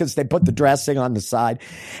think it's because they put the dressing on the side.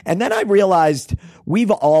 And then I realized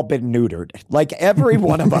we've all been neutered. Like every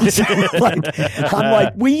one of us. I'm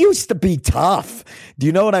like, we used to be tough. Do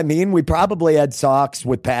you know what I mean? We probably had socks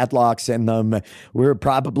with padlocks in them. We were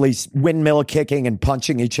probably windmill kicking and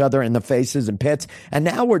punching each other in the faces and pits. And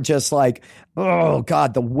now we're just like, oh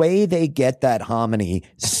God, the way they get that hominy.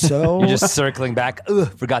 So You're just circling back.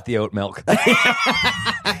 Ugh, forgot the oat milk.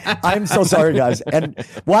 I'm so sorry, guys. And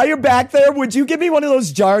while you're back there, would you give me one of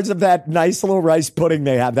those jars of that nice little rice pudding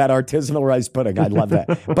they have, that artisanal rice pudding? I love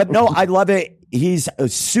that. But no, I love it. He's a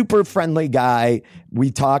super friendly guy.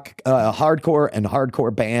 We talk hardcore and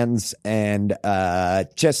hardcore bands, and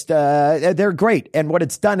they're great. And what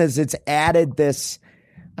it's done is it's added this,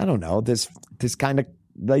 I don't know, this kind of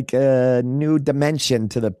like a new dimension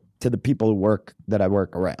to the people who work that I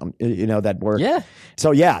work around, that work. Yeah.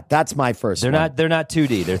 So yeah, that's my first They're one. not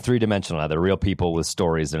 2D. They're 3-dimensional now. They're real people with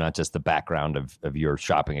stories. They're not just the background of your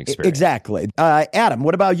shopping experience. Exactly. Adam,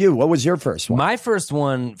 what about you? What was your first one? My first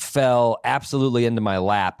one fell absolutely into my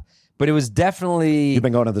lap, but it was definitely. You've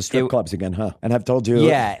been going to the strip clubs again, huh? And I've told you.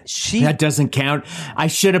 Yeah, she. That doesn't count. I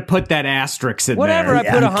should have put that asterisk in Whatever.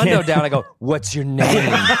 there. I put a hundo down. I go, "What's your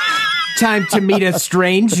name?" Time to meet a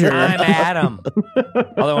stranger. I'm Adam.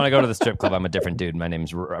 Although when I go to the strip club, I'm a different dude. My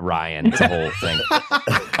name's Ryan. It's a whole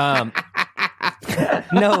thing.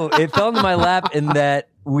 No, it fell into my lap in that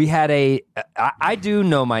we had I do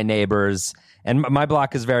know my neighbors, and my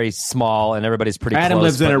block is very small, and everybody's pretty Adam close.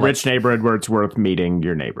 lives in but a like- rich neighborhood where it's worth meeting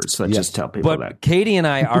your neighbors. Let's just tell people But that. Katie and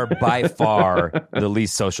I are by far the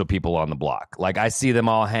least social people on the block. Like I see them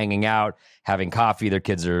all hanging out, having coffee. Their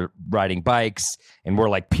kids are riding bikes, and we're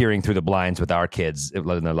like peering through the blinds with our kids. And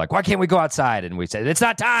they're like, "Why can't we go outside?" And we say, "It's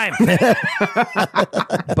not time."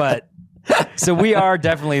 But so we are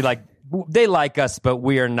definitely like they like us, but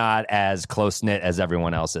we are not as close-knit as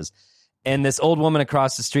everyone else is. And this old woman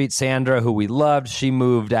across the street, Sandra, who we loved, she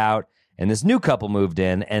moved out, and this new couple moved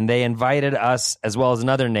in, and they invited us, as well as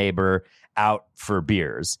another neighbor, out for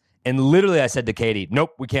beers. And literally I said to Katie,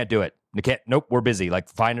 nope, we can't do it. Nope, we're busy. Like,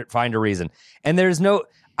 find a reason. And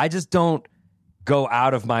I just don't go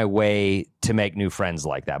out of my way to make new friends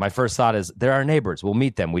like that. My first thought is, they're our neighbors. We'll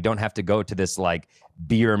meet them. We don't have to go to this, like,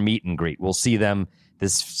 beer meet and greet. We'll see them.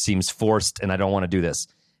 This seems forced, and I don't want to do this.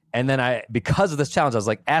 And then because of this challenge, I was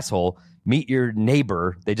like, asshole, meet your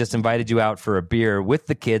neighbor. They just invited you out for a beer with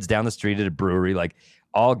the kids down the street at a brewery. Like,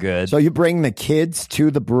 all good. So you bring the kids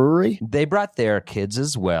to the brewery? They brought their kids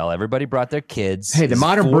as well. Everybody brought their kids. Hey, the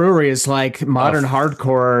modern brewery is like modern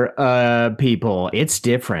hardcore people. It's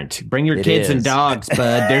different. Bring your kids and dogs,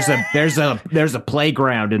 bud. There's a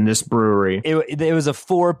playground in this brewery. It was a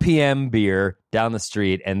 4 p.m. beer down the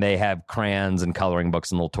street, and they have crayons and coloring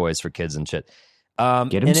books and little toys for kids and shit.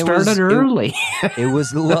 Get them started early. It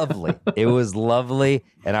was lovely. It was lovely,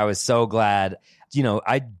 and I was so glad. You know,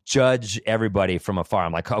 I judge everybody from afar.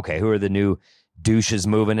 I'm like, okay, who are the new douches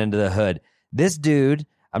moving into the hood? This dude,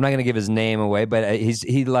 I'm not going to give his name away, but he's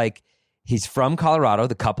from Colorado.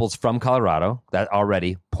 The couple's from Colorado. That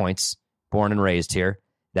already points. Born and raised here.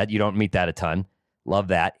 That you don't meet that a ton. Love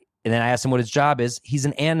that. And then I asked him what his job is. He's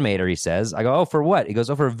an animator, he says. I go, oh, for what? He goes,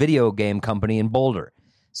 oh, for a video game company in Boulder.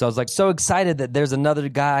 So I was like so excited that there's another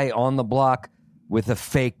guy on the block with a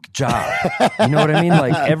fake job. You know what I mean?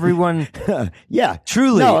 Like, everyone. Yeah.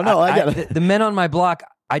 Truly. No, I get it. The men on my block,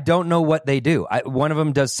 I don't know what they do. One of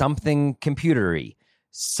them does something computery.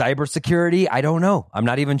 Cybersecurity, I don't know. I'm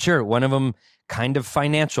not even sure. One of them kind of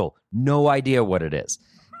financial. No idea what it is.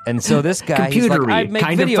 And so this guy, he's like, I make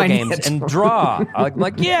video games and draw. I'm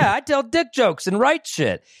like, yeah, I tell dick jokes and write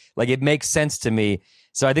shit. Like, it makes sense to me.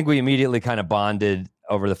 So I think we immediately kind of bonded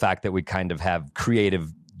over the fact that we kind of have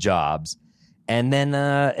creative jobs. And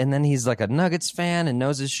then he's like a Nuggets fan and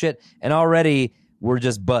knows his shit. And already we're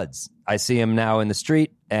just buds. I see him now in the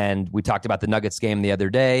street, and we talked about the Nuggets game the other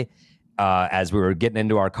day as we were getting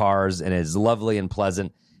into our cars, and it's lovely and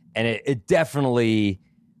pleasant. And it definitely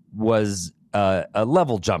was a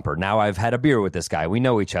level jumper. Now I've had a beer with this guy. We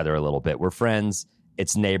know each other a little bit. We're friends.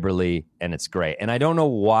 It's neighborly, and it's great. And I don't know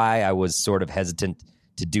why I was sort of hesitant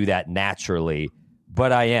to do that naturally,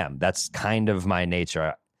 but I am. That's kind of my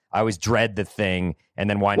nature. I always dread the thing and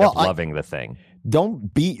then wind up loving the thing.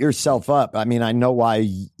 Don't beat yourself up. I mean, I know why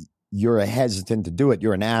you're hesitant to do it.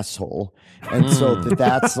 You're an asshole. And so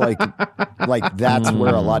that's like that's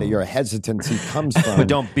where a lot of your hesitancy comes from. But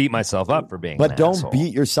don't beat myself up for being an asshole. Don't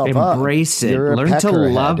beat yourself up. Embrace it. You're Learn to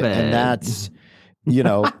love it. And that's, you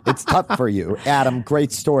know, it's tough for you. Adam,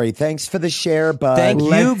 great story. Thanks for the share, bud. Thank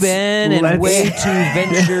you, Ben, and way to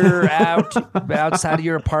venture outside of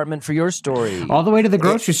your apartment for your story. All the way to the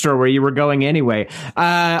grocery store where you were going anyway. All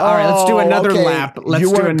right, let's do another lap.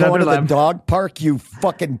 You weren't going to the dog park, you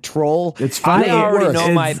fucking troll. It's funny. I already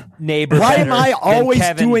know my neighbor. Why am I always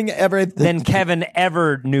doing everything? Than Kevin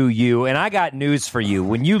ever knew you? And I got news for you.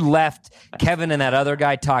 When you left, Kevin and that other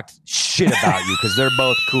guy talked shit about you because they're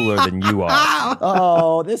both cooler than you are.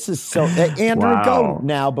 Oh, this is so. Andrew, go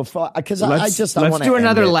now before because I want to. Let's do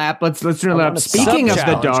another lap. Let's do another lap. Speaking of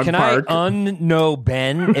the dog can park, I unknow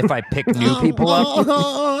Ben if I pick new people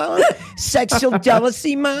up? Sexual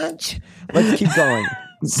jealousy much? Let's keep going.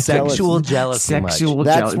 Sexual jealousy.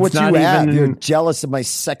 That's what you have. You're jealous of my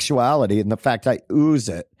sexuality and the fact I ooze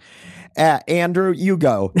it. Andrew, you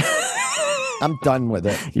go. I'm done with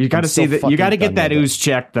it. You got to see that. You got to get that ooze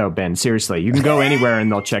checked, though, Ben. Seriously, you can go anywhere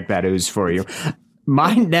and they'll check that ooze for you.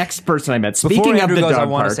 My next person I met. Speaking of the dog park, I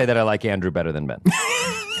want to say that I like Andrew better than Ben.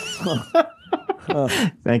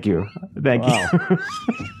 Thank you.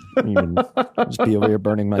 Just be over here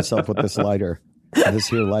burning myself with this lighter. This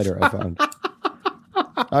here lighter I found.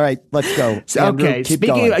 All right, let's go. Andrew,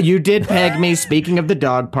 okay, you did peg me. Speaking of the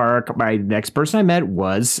dog park, my next person I met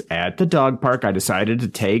was at the dog park. I decided to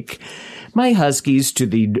take my huskies to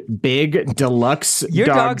the big deluxe Your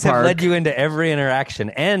dog dogs park. have led you into every interaction,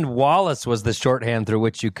 and Wallace was the shorthand through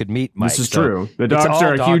which you could meet Mike. This is true. The dogs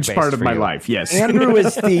are a huge part of my life. Yes, Andrew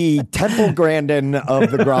is the Temple Grandin of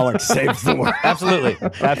the Grolic Saves the World.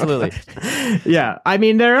 Absolutely. Yeah, I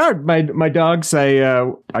mean there are my dogs.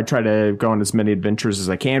 I try to go on as many adventures as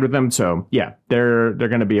I can with them. So yeah, they're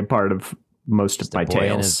going to be a part of most of my boy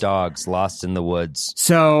tales. And his dogs lost in the woods.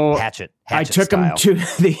 So Hatchet I took him to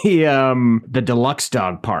the deluxe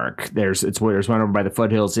dog park. There's one over by the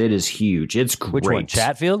foothills. It is huge. It's great. Which one?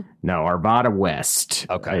 Chatfield? No, Arvada West.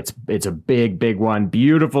 Okay. It's a big one.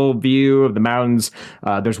 Beautiful view of the mountains.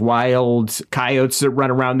 There's wild coyotes that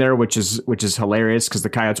run around there, which is hilarious because the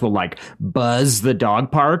coyotes will like buzz the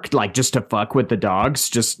dog park, like just to fuck with the dogs,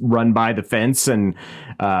 just run by the fence and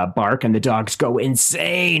bark, and the dogs go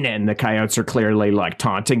insane. And the coyotes are clearly like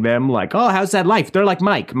taunting them, like, "Oh, how's that life?" They're like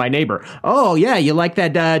Mike, my neighbor. "Oh yeah, you like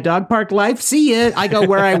that dog park life? See ya. I go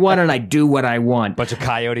where I want and I do what I want." Bunch of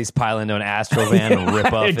coyotes pile into an Astro van and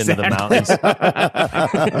rip up into the mountains.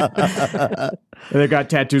 And they got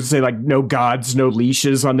tattoos that say like "No gods, no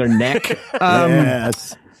leashes" on their neck.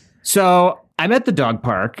 Yes. So I'm at the dog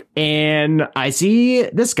park and I see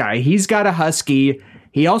this guy. He's got a husky.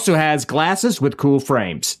 He also has glasses with cool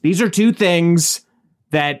frames. These are two things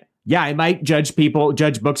that, yeah, I might judge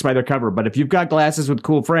books by their cover, but if you've got glasses with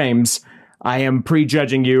cool frames, I am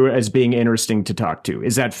prejudging you as being interesting to talk to.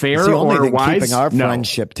 Is that fair It's the only or thing wise? keeping our No.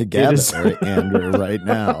 friendship together, Andrew, right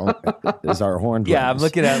now, is our horn. Yeah, I'm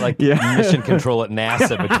looking at like mission control at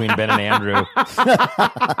NASA between Ben and Andrew.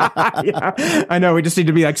 Yeah, I know. We just need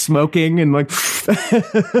to be like smoking and like.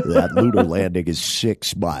 That lunar landing is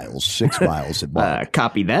 6 miles in Mark.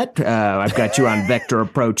 Copy that. I've got you on vector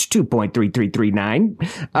approach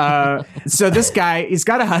 2.3339. So this guy, he's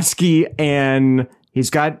got a husky and he's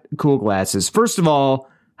got cool glasses. First of all,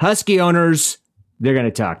 husky owners, they're going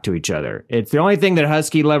to talk to each other. It's the only thing that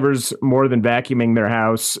husky lovers, more than vacuuming their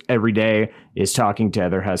house every day, is talking to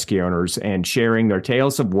other husky owners and sharing their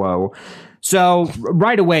tales of woe. So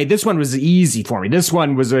right away, this one was easy for me. This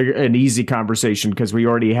one was an easy conversation because we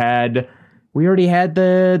already had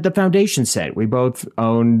the foundation set. We both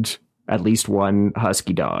owned at least one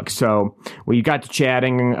husky dog. So we got to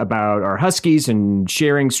chatting about our huskies and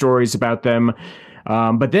sharing stories about them.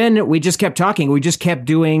 But then we just kept talking. We just kept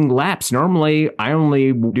doing laps. Normally, I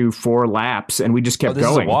only do 4 laps, and we just kept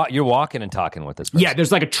going. You're walking and talking with this person. Yeah,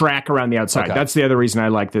 there's like a track around the outside. Okay. That's the other reason I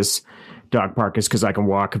like this dog park is because I can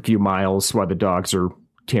walk a few miles while the dogs are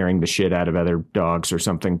tearing the shit out of other dogs or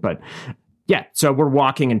something. But yeah, so we're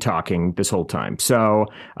walking and talking this whole time. So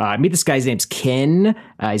I meet this guy's name's Ken.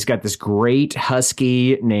 He's got this great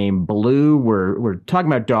husky named Blue. We're talking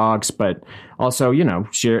about dogs, but also, you know,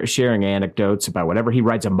 sharing anecdotes about whatever. He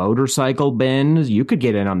rides a motorcycle, Ben. You could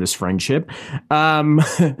get in on this friendship.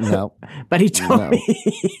 No. But he told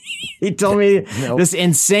me this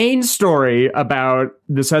insane story about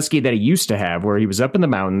this husky that he used to have where he was up in the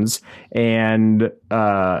mountains and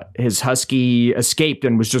his husky escaped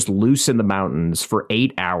and was just loose in the mountains for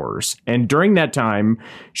 8 hours. And during that time,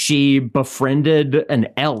 she befriended an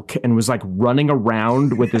elk and was like running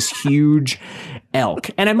around with this huge elk.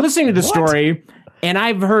 And I'm listening to the story, and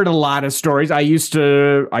I've heard a lot of stories. I used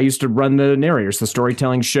to run the narrators, the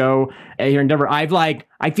storytelling show here in Denver. I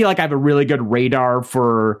feel like I have a really good radar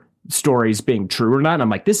for stories being true or not. And I'm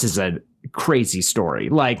like, this is a crazy story.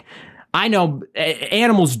 Like, I know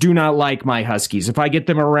animals do not like my huskies. If I get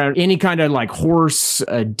them around any kind of like horse,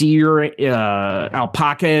 deer,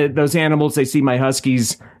 alpaca, those animals, they see my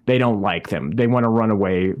huskies, they don't like them. They want to run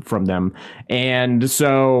away from them. And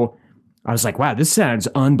so I was like, wow, this sounds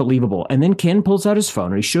unbelievable. And then Ken pulls out his phone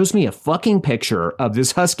and he shows me a fucking picture of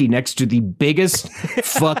this husky next to the biggest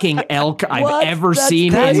fucking elk I've ever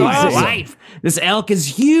seen in my life. This elk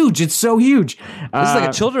is huge. It's so huge. This is like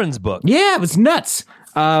a children's book. Yeah, it was nuts.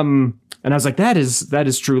 And I was like, that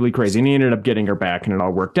is truly crazy. And he ended up getting her back and it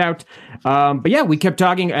all worked out. But yeah, we kept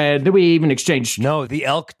talking. Then we even exchanged. No, the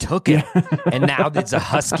elk took it. And now it's a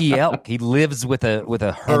husky elk. He lives with a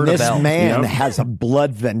herd of elk. This man has a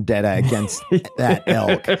blood vendetta against that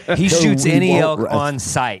elk. He shoots We any won't elk rest. on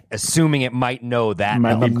sight, assuming it might know that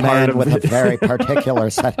Might elk. be A part man of with a it. very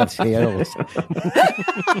particular set of skills.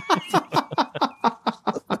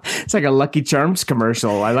 It's like a Lucky Charms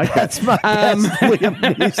commercial. I like that. That's my best Liam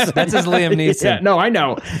Neeson. That's his Liam Neeson. Yeah, no, I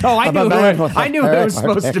know. Oh, I I'm a knew man who with I a knew who it very was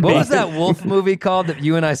supposed to be. What was that wolf movie called that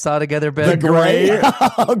you and I saw together, Ben? The Gray.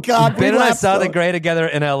 Oh God, Ben we and I laughed saw so- The Gray together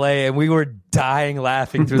in L.A. and we were dying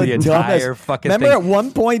laughing through the entire dumbest- fucking Remember thing. at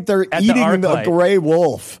one point they're At the eating the ArcLight. gray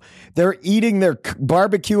wolf. They're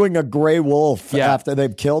barbecuing a gray wolf Yeah. after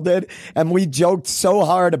they've killed it. And we joked so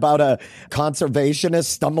hard about a conservationist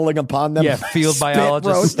stumbling upon them. Yeah, field spit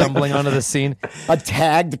biologist roasting stumbling onto the scene. a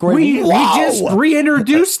tagged gray We Wow. just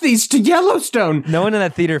reintroduced these to Yellowstone. No one in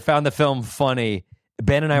that theater found the film funny.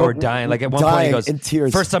 Ben and I were dying. Like at one point he dying goes, in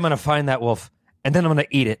tears. first I'm going to find that wolf and then I'm going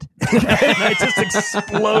to eat it. And I just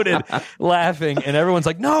exploded laughing, and everyone's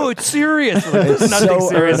like, "No, it's serious. Like, there's It's nothing so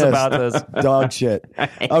serious earnest. about this." Dog shit.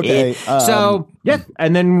 Okay. So yeah,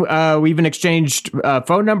 and then we even exchanged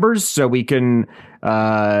phone numbers so we can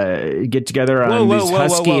get together on these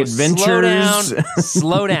husky adventures.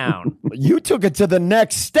 Slow down. you took it to the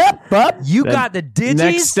next step, bub. You got the digis.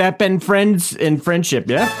 Next step in friendship.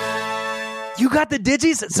 Yeah. You got the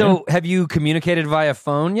digis. So have you communicated via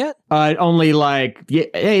phone yet? Only like, yeah,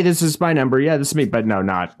 hey, this is my number. Yeah, this is me. But no,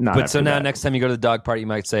 not. But after so now that. next time you go to the dog park, you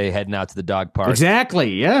might say heading out to the dog park.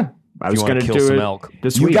 Exactly. Yeah. I was you wanna going to kill do some it elk.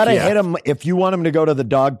 this You week. got to yeah. hit him. If you want him to go to the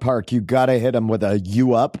dog park, you got to hit him with a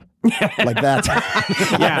you up. Like that.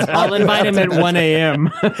 Yeah, I'll invite him at 1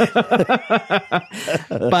 a.m.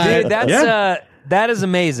 But Dude, that is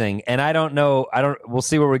amazing. And I don't know. We'll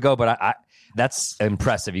see where we go. But I that's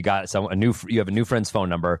impressive. You got you have a new friend's phone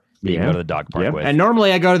number that you can go to the dog park with. And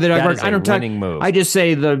normally I go to the dog That park. is I a don't talk. winning move. I just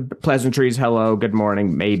say the pleasantries, hello, good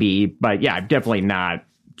morning, maybe. But yeah, I'm definitely not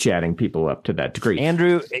chatting people up to that degree.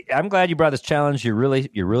 Andrew, I'm glad you brought this challenge. You're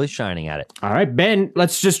really shining at it. All right, Ben,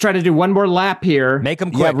 let's just try to do one more lap here. Make them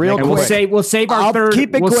quick. real Make 'em quick. quick. We'll save our I'll third.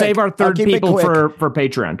 keep it We'll quick. save our I'll third keep it people quick. for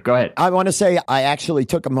Patreon. Go ahead. I want to say I actually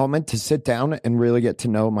took a moment to sit down and really get to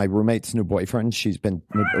know my roommate's new boyfriend. She's been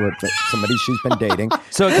somebody she's been dating.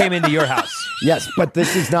 So it came into your house. Yes, but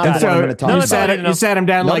this is not the So one I'm going to talk you about. sat, you sat him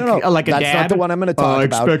down No, like no, no. like a That's dad. not the one I'm going to talk I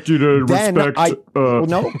about. expect you to Then respect. well,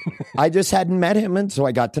 no, I just hadn't met him, and so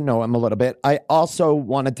I got to know him a little bit. I also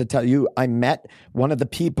wanted to tell you I met one of the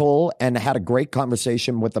people and had a great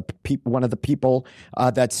conversation with one of the people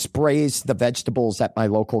that sprays the vegetables at my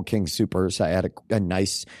local King Supers. I had a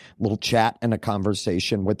nice little chat and a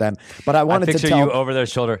conversation with them. But I I wanted to picture tell you over their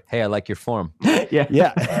shoulder. Hey, I like your form. Yeah.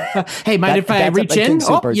 yeah. Hey, mind if I That's at reach the King in?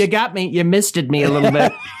 Oh, Soopers. you got me. You misted me a little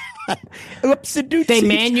bit. Oopsie-doopsie. They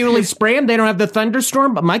manually spray them. They don't have the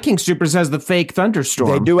thunderstorm, but my King Supers has the fake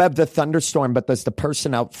thunderstorm. They do have the thunderstorm, but there's the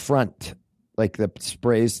person out front, like the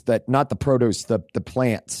sprays that not the produce, the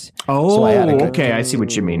plants. Oh, So I had a- okay. I see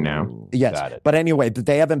what you mean now. Yes, Got it. but anyway,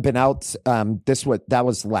 they haven't been out. That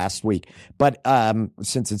was last week, but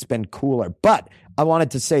since it's been cooler. But I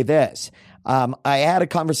wanted to say this. I had a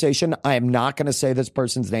conversation. I am not going to say this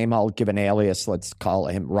person's name. I'll give an alias. Let's call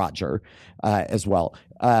him Roger as well.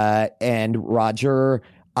 And Roger,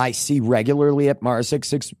 I see regularly at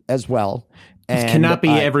Marzix as well. And Cannot be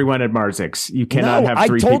everyone at Marzix. You cannot no, have I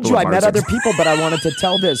three told people you at I met Marzix. other people, but I wanted to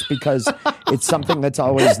tell this because it's something that's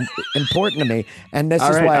always important to me. And this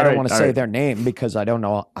All is right, why I all don't right, want to all say right. their name because I don't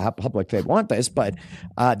know how public they want this. But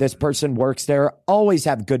this person works there, always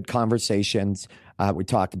have good conversations. We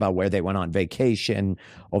talked about where they went on vacation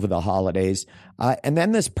over the holidays. And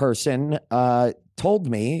then this person told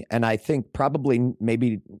me, and I think probably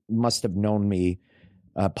maybe must have known me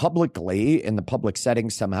publicly in the public setting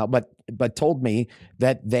somehow, but told me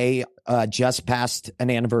that they just passed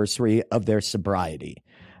an anniversary of their sobriety,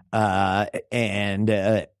 and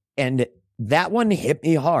that one hit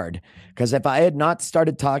me hard because if I had not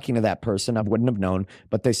started talking to that person, I wouldn't have known.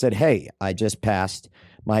 But they said, "Hey, I just passed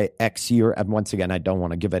my X year," and once again, I don't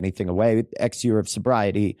want to give anything away. X year of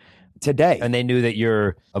sobriety today. And they knew that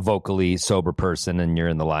you're a vocally sober person and you're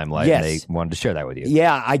in the limelight. Yes. And they wanted to share that with you.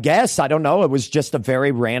 Yeah, I guess. I don't know. It was just a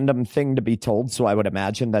very random thing to be told. So I would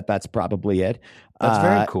imagine that that's probably it. That's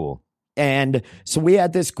very cool. And so we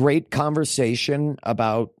had this great conversation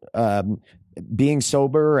about being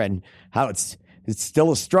sober and how it's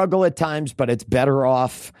still a struggle at times, but it's better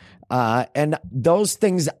off. And those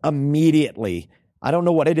things immediately, I don't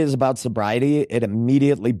know what it is about sobriety. It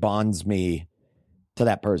immediately bonds me to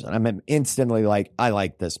that person. I'm instantly like, I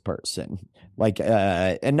like this person. Like,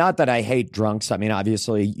 and not that I hate drunks. I mean,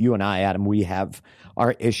 obviously, you and I, Adam, we have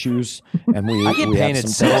our issues, and I get we have painted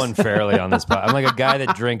some so unfairly on this pod. I'm like a guy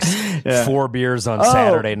that drinks 4 beers on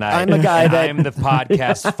Saturday night. I'm a guy and that- I'm the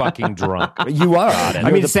podcast fucking drunk. You are. I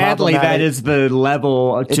mean, sadly, that is the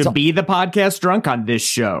level It's to a- be the podcast drunk on this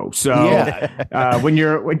show. So, Yeah. when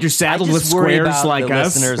you're saddled I with just worry squares about like the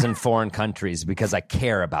us, listeners in foreign countries because I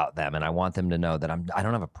care about them and I want them to know that I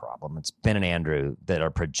don't have a problem. It's Ben and Andrew that are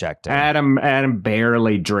projecting. Adam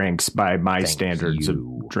barely drinks by my Thank standards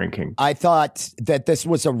you. of drinking. I thought that this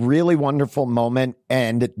was a really wonderful moment,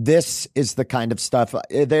 and this is the kind of stuff.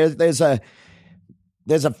 There's a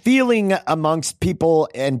feeling amongst people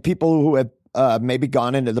and people who have maybe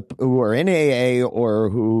gone into who are in AA or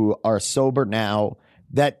who are sober now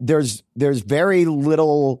that there's very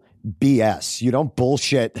little BS. You don't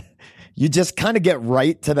bullshit you just kind of get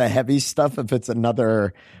right to the heavy stuff if it's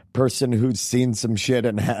another person who's seen some shit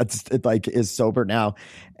and is sober now.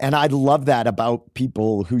 And I love that about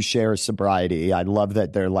people who share sobriety. I love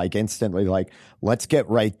that they're like instantly like, let's get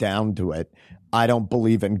right down to it. I don't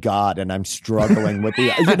believe in God and I'm struggling with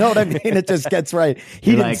the, you know what I mean? It just gets right.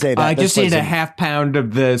 He didn't say that. I This just ate a person- half pound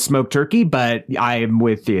of the smoked turkey, but I am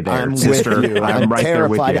with you there, I'm sister. with you. I'm right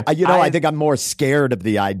terrified. there with you. I think I'm more scared of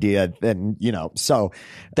the idea than, so.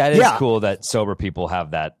 That is Yeah. cool that sober people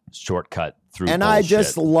have that shortcut through And bullshit. I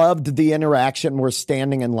just loved the interaction. We're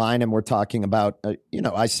standing in line and we're talking about,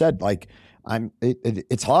 I said like,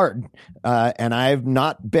 it's hard. And I've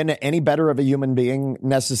not been any better of a human being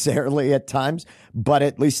necessarily at times, but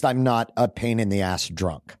at least I'm not a pain in the ass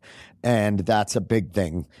drunk. And that's a big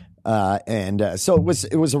thing. So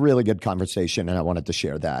it was a really good conversation and I wanted to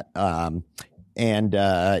share that.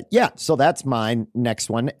 So that's my next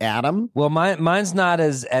one. Adam. Well, mine's not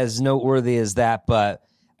as noteworthy as that, but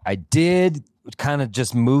I did kind of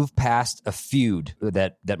just move past a feud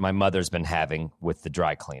that my mother's been having with the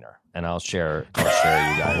dry cleaner, and I'll share you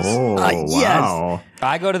guys. Oh, yes. wow.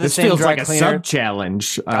 I go to the This same feels dry like a cleaner.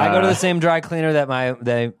 sub-challenge. I go to the same dry cleaner that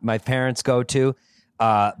my parents go to,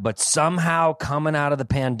 but somehow coming out of the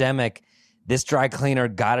pandemic, this dry cleaner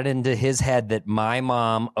got it into his head that my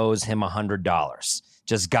mom owes him $100.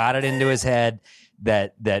 Just got it into his head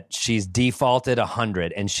that she's defaulted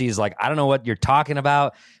 $100, and she's like, I don't know what you're talking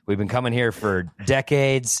about. We've been coming here for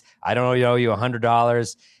decades. I don't owe you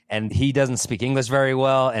 $100, and he doesn't speak English very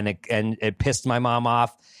well, and it pissed my mom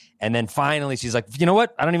off. And then finally, she's like, you know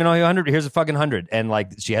what? I don't even owe you $100. Here's a fucking $100, and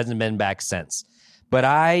like she hasn't been back since. But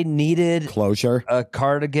I needed Closure. a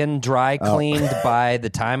cardigan dry cleaned by the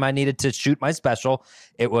time I needed to shoot my special.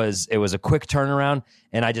 It was a quick turnaround,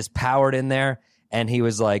 and I just powered in there. And he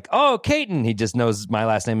was like, "Oh, Caton." He just knows my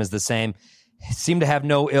last name is the same. He seemed to have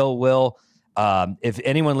no ill will. If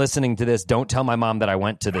anyone listening to this, don't tell my mom that I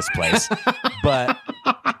went to this place. But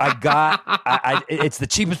it's the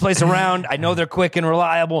cheapest place around. I know they're quick and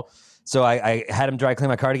reliable. So I had him dry clean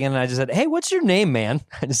my cardigan, and I just said, "Hey, what's your name, man?"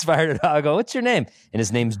 I just fired it out. I go, "What's your name?" And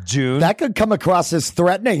his name's June. That could come across as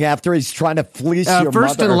threatening after he's trying to fleece your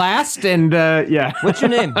first mother. and last, and yeah. What's your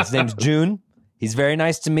name? His name's June. He's very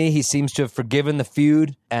nice to me. He seems to have forgiven the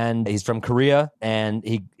feud, and he's from Korea, and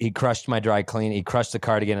he crushed my dry clean. He crushed the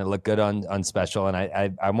cardigan. It looked good on special, and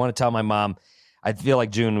I want to tell my mom, I feel like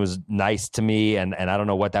June was nice to me, and I don't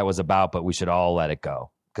know what that was about, but we should all let it go.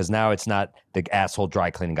 Because now it's not the asshole dry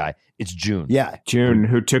cleaning guy. It's June. Yeah. June,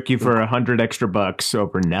 who took you for $100 extra bucks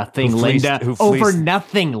over nothing, Who fleeced- Linda. who Over fleeced-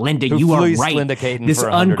 nothing, Linda. who You are fleeced right. Linda Caton This for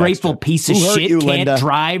 $100 ungrateful extra. piece of Who hurt shit you, can't Linda?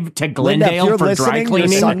 drive to Linda, if Glendale you're for dry listening, your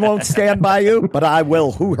cleaning. son won't stand by you, but I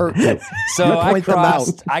will. Who hurt you? So You I point them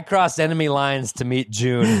out. crossed enemy lines to meet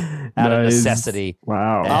June out of Nice. necessity.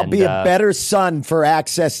 Wow. I'll And, be a better son for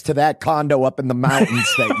access to that condo up in the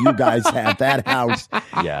mountains that you guys have, that house.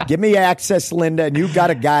 Yeah. Give me access, Linda, and you got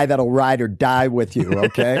a guy that'll ride or die with you,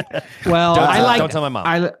 okay? Well, Don't tell my mom.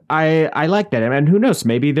 I like that. I mean, who knows?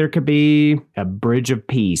 Maybe there could be a bridge of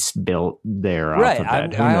peace built there. Right. Off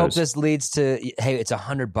of that. Who I hope knows? this leads to, hey, it's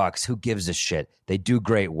 $100. Who gives a shit? They do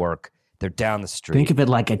great work. They're down the street. Think of it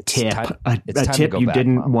like a It's tip, time- a it's time to tip go you back,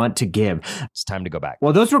 didn't Mom. want to give. It's time to go back.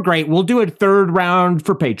 Well, those were great. We'll do a third round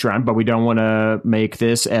for Patreon, but we don't want to make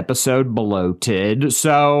this episode bloated.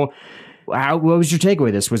 So, what was your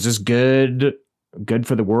takeaway? This was this good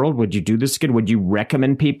for the world? Would you do this again? Would you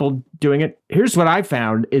recommend people doing it? Here's what I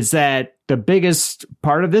found is that the biggest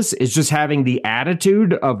part of this is just having the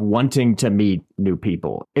attitude of wanting to meet new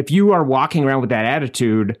people. If you are walking around with that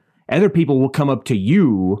attitude, other people will come up to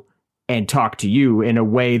you and talk to you in a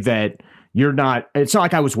way that you're not. It's not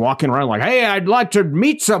like I was walking around like, hey, I'd like to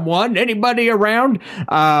meet someone. Anybody around?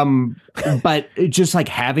 But it's just like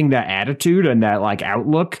having that attitude and that like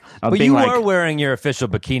outlook of But being you like, are wearing your official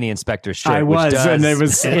bikini inspector shirt. I which was, does and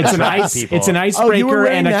it's an attract people. it's an Oh, you were icebreaker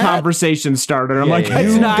wearing and a that? conversation starter. I'm Yeah, like, yeah,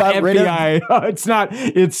 it's yeah. not You got rid of- FBI. It's not.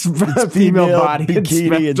 It's female female body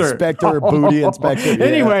bikini inspector, booty inspector, yeah.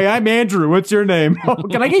 Anyway, I'm Andrew. What's your name?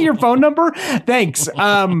 Can I get your phone number? Thanks.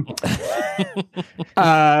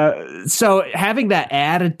 So having that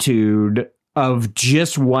attitude of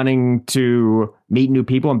just wanting to meet new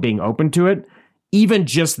people and being open to it, even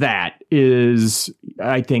just that is,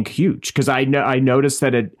 I think, huge. Because I noticed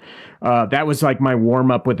that that was like my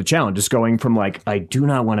warm up with the challenge, just going from like, I do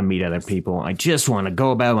not want to meet other people. I just want to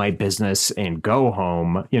go about my business and go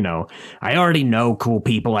home. You know, I already know cool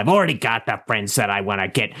people. I've already got the friends that I want to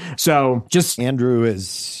get. So just Andrew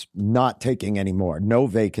is not taking any more. No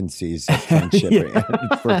vacancies at friendship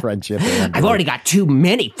for friendship. Andrew. I've already got too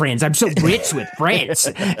many friends. I'm so rich with friends.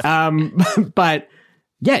 But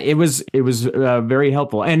Yeah, it was very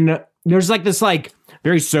helpful. And there's like this like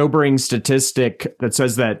very sobering statistic that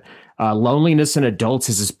says that loneliness in adults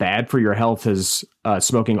is as bad for your health as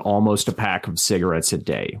smoking almost a pack of cigarettes a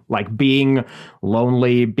day. Like being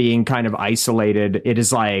lonely, being kind of isolated, it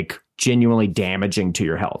is like genuinely damaging to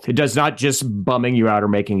your health. It does not just bumming you out or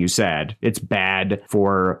making you sad. It's bad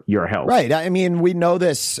for your health. Right. I mean, we know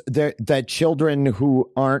this, that children who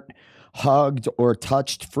aren't hugged or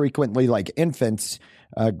touched frequently like infants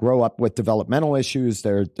grow up with developmental issues.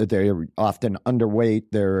 They're often underweight.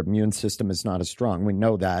 Their immune system is not as strong. We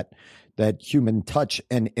know that human touch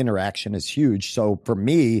and interaction is huge. So for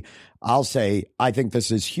me, I'll say I think this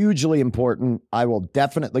is hugely important. I will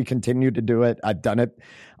definitely continue to do it. I've done it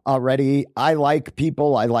already. I like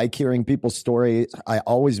people. I like hearing people's stories. I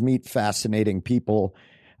always meet fascinating people.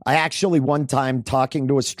 I actually one time talking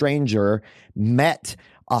to a stranger met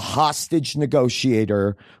a hostage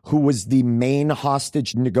negotiator who was the main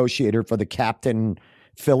hostage negotiator for the Captain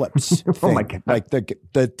Phillips thing, Oh my God. like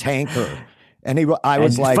the tanker. And I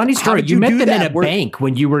was like, funny "How story. did You met do them that?" in a bank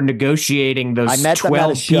when you were negotiating those I met them at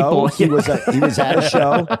 12 a show. people. He was at a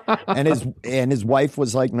show, and his wife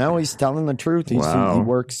was like, "No, he's telling the truth. He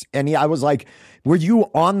works." And I was like, "Were you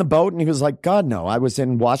on the boat?" And he was like, "God, no. I was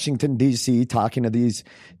in Washington D.C. talking to these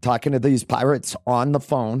pirates on the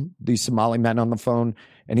phone, these Somali men on the phone."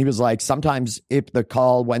 And he was like, "Sometimes if the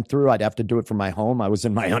call went through, I'd have to do it from my home. I was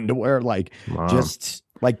in my underwear, just."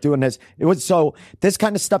 Like doing this. This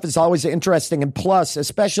kind of stuff is always interesting. And plus,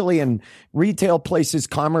 especially in retail places,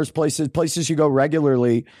 commerce places you go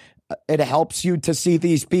regularly, it helps you to see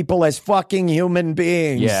these people as fucking human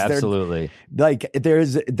beings. Yeah, absolutely.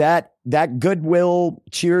 There's that goodwill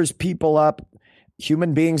cheers people up.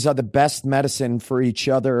 Human beings are the best medicine for each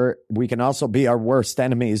other. We can also be our worst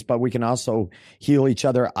enemies, but we can also heal each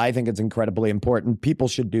other. I think it's incredibly important. People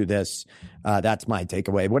should do this. That's my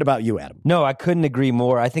takeaway. What about you, Adam? No, I couldn't agree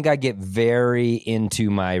more. I think I get very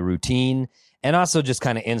into my routine and also just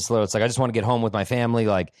kind of insular. It's like I just want to get home with my family,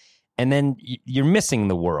 and then you're missing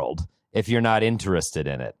the world if you're not interested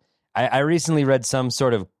in it. I recently read some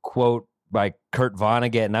sort of quote by Kurt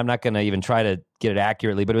Vonnegut, and I'm not going to even try to get it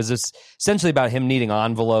accurately, but it was just essentially about him needing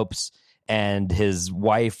envelopes, and his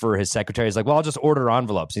wife or his secretary is like, well, I'll just order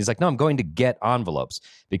envelopes. And he's like, no, I'm going to get envelopes,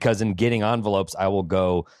 because in getting envelopes, I will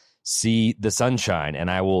go see the sunshine, and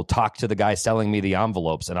I will talk to the guy selling me the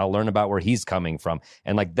envelopes, and I'll learn about where he's coming from.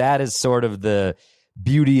 And that is sort of the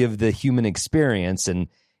beauty of the human experience. And,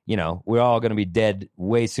 we're all going to be dead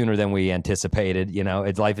way sooner than we anticipated.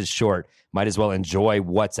 Life is short. Might as well enjoy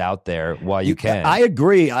what's out there while you can. I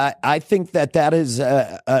agree. I think that is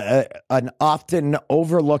an often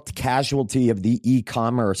overlooked casualty of the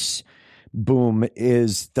e-commerce boom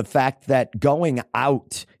is the fact that going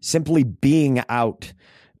out, simply being out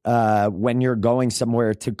when you're going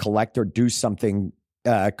somewhere to collect or do something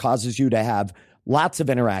causes you to have lots of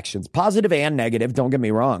interactions, positive and negative, don't get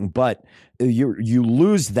me wrong, but you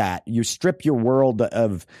lose that. You strip your world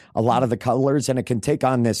of a lot of the colors, and it can take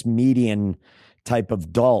on this median type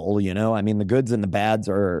of dull, I mean, the goods and the bads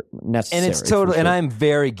are necessary. And it's totally, and I'm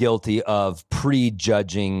very guilty of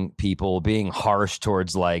prejudging people, being harsh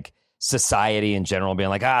towards society in general, being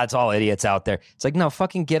like, it's all idiots out there. It's like, no,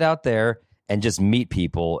 fucking get out there and just meet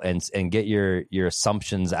people and get your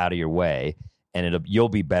assumptions out of your way. And you'll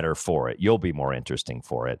be better for it. You'll be more interesting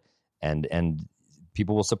for it, and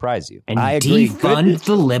people will surprise you. And I agree. defund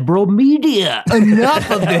the liberal media.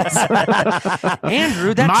 Enough of this,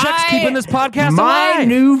 Andrew. That check's keeping this podcast My alive.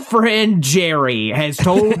 new friend Jerry has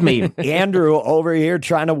told me. Andrew over here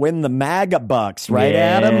trying to win the MAGA bucks, right,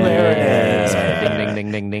 Adam? There it is. Ding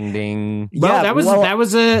ding ding ding ding. Well, that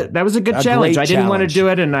was a good challenge. great I didn't want to challenge. do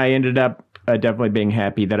it, and I ended up definitely being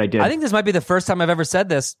happy that I did. I think this might be the first time I've ever said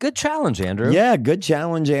this. Good challenge, Andrew. Yeah, good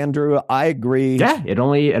challenge, Andrew. I agree. Yeah, it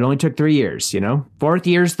only took 3 years. Fourth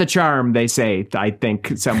year's the charm. They say. I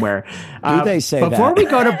think somewhere. Do they say before that? we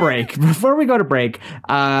go to break?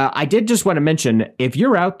 I did just want to mention, if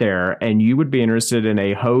you're out there and you would be interested in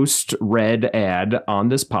a host read ad on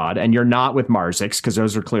this pod, and you're not with Marzix because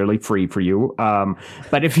those are clearly free for you.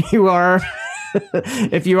 But if you are.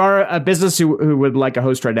 If you are a business who would like a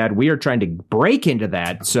host read ad, we are trying to break into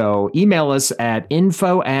that. So email us at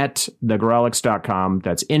info@thegoralics.com.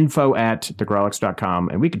 That's info@thegoralics.com,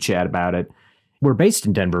 and we could chat about it. We're based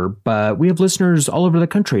in Denver, but we have listeners all over the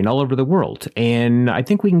country and all over the world. And I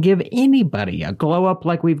think we can give anybody a glow up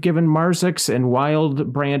like we've given Marzix and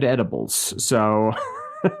Wild brand edibles. So...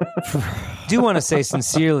 Do want to say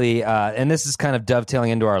sincerely, and this is kind of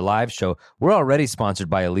dovetailing into our live show, we're already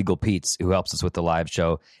sponsored by Illegal Pete's, who helps us with the live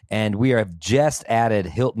show, and we have just added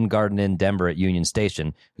Hilton Garden Inn Denver at Union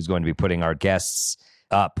Station, who's going to be putting our guests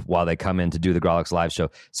up while they come in to do the Grawlix live show.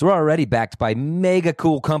 So we're already backed by mega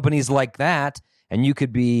cool companies like that. And you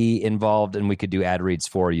could be involved and we could do ad reads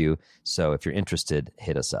for you. So if you're interested,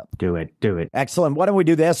 hit us up. Do it. Excellent. Why don't we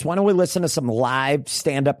do this? Why don't we listen to some live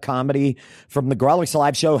stand-up comedy from the Grawlix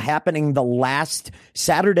Live Show happening the last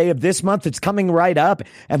Saturday of this month? It's coming right up.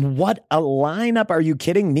 And what a lineup. Are you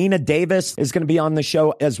kidding? Nina Davis is going to be on the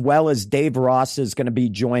show, as well as Dave Ross is going to be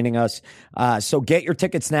joining us. So get your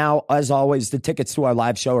tickets now. As always, the tickets to our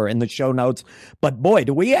live show are in the show notes. But boy,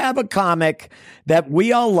 do we have a comic that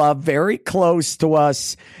we all love, very close to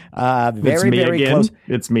us. Very, very again. close.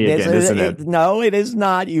 It's me again, isn't it? No, it is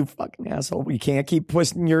not, you fucking asshole. We can't keep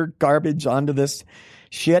pushing your garbage onto this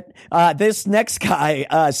shit. This next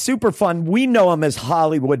guy, super fun. We know him as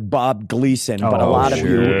Hollywood Bob Gleason, but a lot of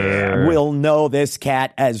you will know this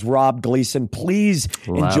cat as Rob Gleason. Please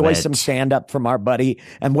enjoy some stand-up from our buddy.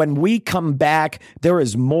 And when we come back, there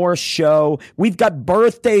is more show. We've got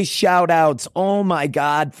birthday shout-outs, oh my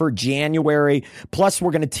God, for January. Plus,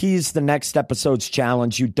 we're going to tease the next episode's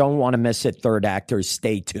challenge. You don't want to miss it, third actors.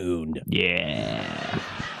 Stay tuned. Yeah.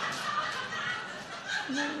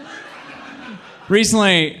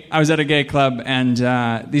 Recently, I was at a gay club, and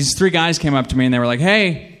these three guys came up to me, and they were like,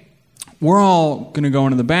 hey, we're all going to go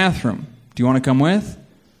into the bathroom. Do you want to come with?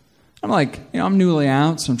 I'm like, I'm newly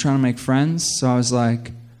out, so I'm trying to make friends. So I was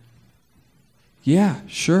like, yeah,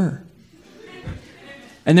 sure.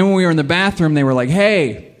 And then when we were in the bathroom, they were like,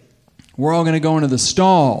 hey, we're all going to go into the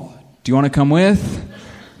stall. Do you want to come with?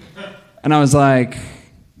 And I was like,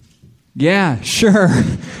 yeah, sure.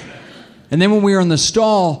 And then when we were in the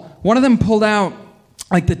stall, one of them pulled out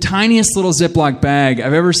like the tiniest little Ziploc bag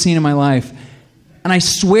I've ever seen in my life. And I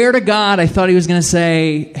swear to God, I thought he was going to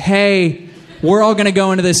say, hey, we're all going to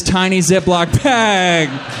go into this tiny Ziploc bag.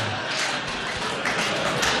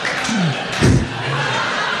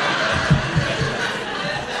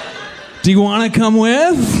 Do you want to come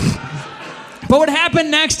with? But what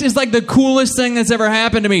happened next is like the coolest thing that's ever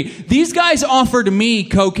happened to me. These guys offered me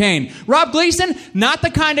cocaine. Rob Gleason, not the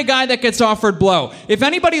kind of guy that gets offered blow. If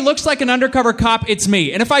anybody looks like an undercover cop, it's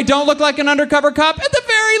me. And if I don't look like an undercover cop, at the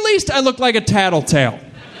very least, I look like a tattletale.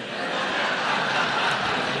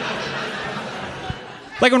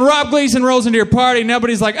 Like when Rob Gleason rolls into your party,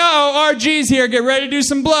 nobody's like, oh, RG's here, get ready to do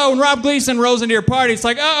some blow. When Rob Gleason rolls into your party, it's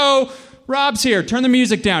like, uh-oh, Rob's here, turn the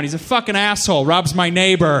music down. He's a fucking asshole. Rob's my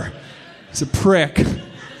neighbor. He's a prick.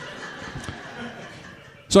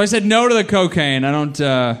 So I said no to the cocaine. I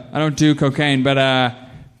don't do cocaine, but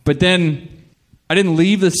then I didn't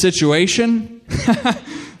leave the situation.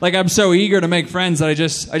 Like I'm so eager to make friends that I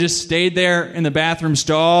just stayed there in the bathroom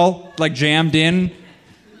stall, like jammed in,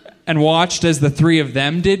 and watched as the three of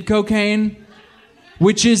them did cocaine,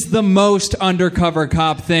 which is the most undercover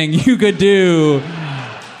cop thing you could do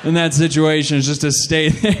in that situation, is just to stay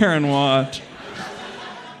there and watch.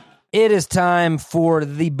 It is time for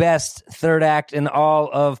the best third act in all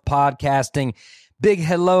of podcasting. Big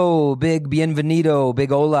hello, big bienvenido,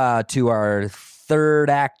 big hola to our third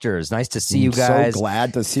actors. Nice to see you guys. So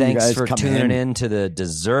glad to see Thanks you guys for come tuning in to the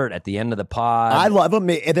dessert at the end of the pod. I love them.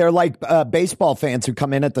 They're like baseball fans who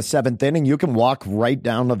come in at the seventh inning. You can walk right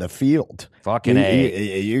down to the field. Fucking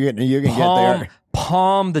you can get there.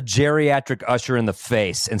 Palm the geriatric usher in the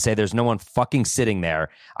face and say, there's no one fucking sitting there.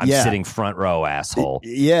 I'm sitting front row, asshole.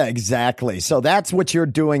 Yeah, exactly. So that's what you're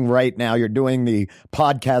doing right now. You're doing the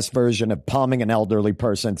podcast version of palming an elderly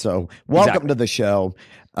person. So welcome to the show.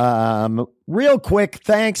 Real quick,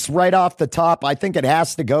 thanks right off the top. I think it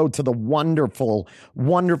has to go to the wonderful,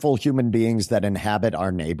 wonderful human beings that inhabit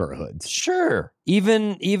our neighborhoods. Sure.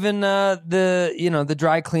 Even the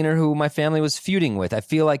dry cleaner who my family was feuding with. I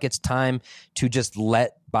feel like it's time to just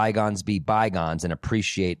let bygones be bygones and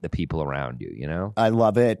appreciate the people around you, you know? I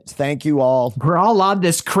love it. Thank you all. We're all on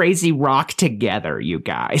this crazy rock together, you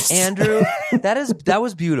guys. Andrew, that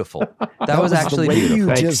was beautiful. That was actually the way beautiful. you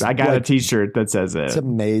Thanks. just, I got a like, t-shirt that says it. It's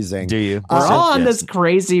amazing. Do you? We're all on this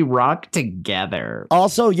crazy rock together.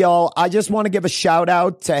 Also, y'all, I just want to give a shout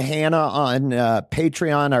out to Hannah on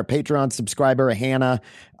Patreon, our Patreon subscriber, Hannah.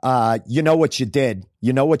 You know what you did.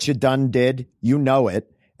 You know what you did. You know it.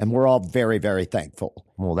 And we're all very, very thankful.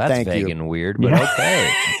 Well, that's Thank vague you. and weird, but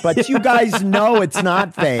okay. But you guys know it's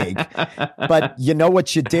not vague. But you know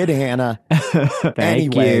what you did, Hannah. Thank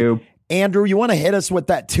Anyway, you. Andrew, you want to hit us with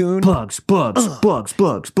that tune? Bugs. I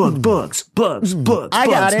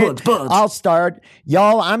got it. I'll start.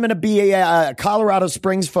 Y'all, I'm going to be Colorado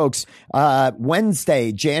Springs, folks,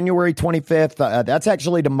 Wednesday, January 25th. That's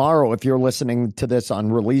actually tomorrow if you're listening to this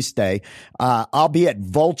on release day. I'll be at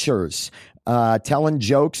Vultures. telling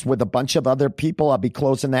jokes with a bunch of other people. I'll be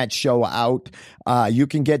closing that show out. You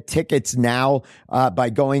can get tickets now by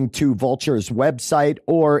going to Vulture's website,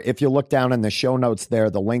 or if you look down in the show notes there,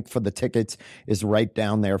 the link for the tickets is right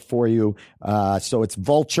down there for you. So it's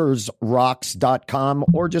vulturesrocks.com,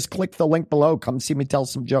 or just click the link below. Come see me tell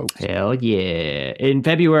some jokes. Hell yeah. In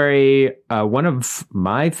February, one of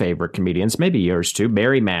my favorite comedians, maybe yours too,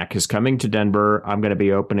 Mary Mack, is coming to Denver. I'm going to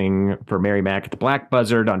be opening for Mary Mack at the Black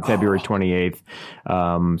Buzzard on February 28th.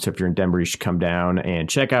 So if you're in Denver, you should come down and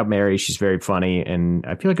check out Mary. She's very funny, and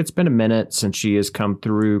I feel like it's been a minute since she has come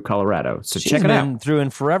through Colorado. So check it out. Through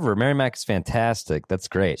and forever. Mary Mack is fantastic. That's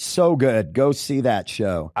great. So good. Go see that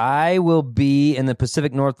show. I will be in the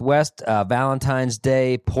Pacific Northwest, Valentine's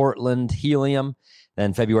Day, Portland, Helium.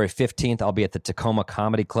 Then February 15th, I'll be at the Tacoma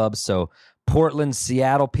Comedy Club. So Portland,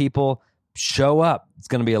 Seattle people, show up. It's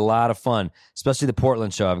going to be a lot of fun, especially the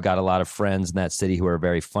Portland show. I've got a lot of friends in that city who are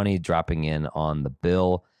very funny dropping in on the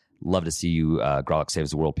bill. Love to see you, Grolic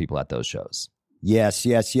Saves the World people at those shows. Yes,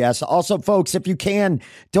 yes, yes. Also, folks, if you can,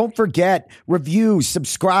 don't forget, review,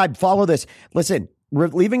 subscribe, follow this. Listen,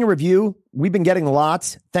 leaving a review, we've been getting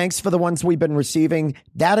lots. Thanks for the ones we've been receiving.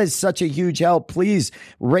 That is such a huge help. Please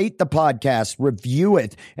rate the podcast, review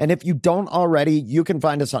it. And if you don't already, you can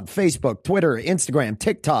find us on Facebook, Twitter, Instagram,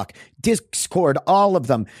 TikTok, Discord, all of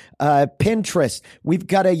them, Pinterest. We've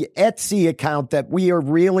got a Etsy account that we are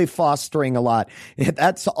really fostering a lot.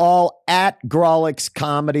 That's all at Grolic's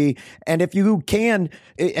Comedy. And if you can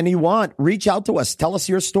and you want, reach out to us. Tell us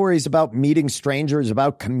your stories about meeting strangers,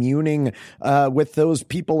 about communing with those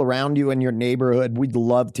people around you in your neighborhood. We'd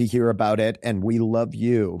love to hear about it, and we love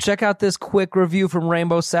you. Check out this quick review from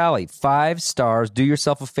Rainbow Sally. 5 stars. Do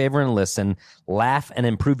yourself a favor and listen. Laugh and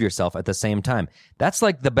improve yourself at the same time. That's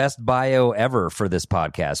like the best bio ever for this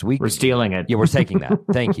podcast. We're stealing it. Yeah, we're taking that.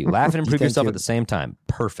 Thank you. Laugh and improve Thank yourself you. at the same time.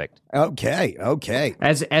 Perfect. Okay.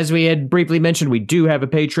 As we had briefly mentioned, we do have a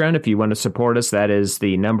Patreon. If you want to support us, that is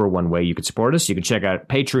the number one way you can support us. You can check out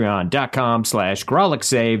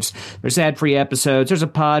patreon.com/GrolicSaves. There's ad-free episodes. There's a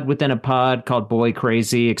pod within a pod called Boy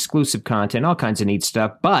Crazy, exclusive content, all kinds of neat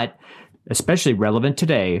stuff. But especially relevant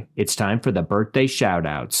today, it's time for the birthday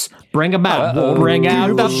shout-outs. Bring them out. Bring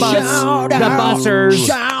out the buzzers.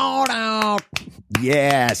 Shout out.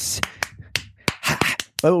 Yes.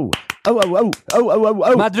 Oh. Madrid,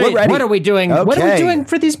 We're ready. What are we doing? What are we Okay. doing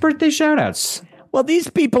for these birthday shout-outs? Well, these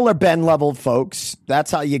people are Ben level folks.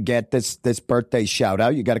 That's how you get this birthday shout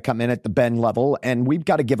out. You got to come in at the Ben level, and we've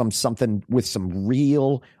got to give them something with some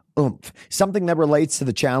real oomph, something that relates to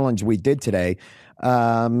the challenge we did today.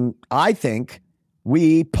 I think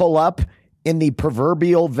we pull up in the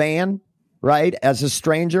proverbial van, right? As a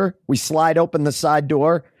stranger, we slide open the side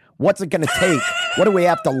door. What's it going to take? What do we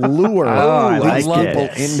have to lure these people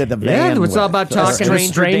into the van? Yeah, it's all with? about talking to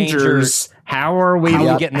strangers. How are we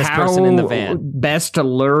getting this person in the van? Best to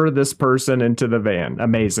lure this person into the van.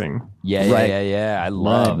 Amazing. Yeah. I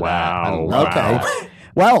love that. I love Okay. that.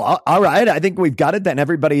 Well, all right. I think we've got it then.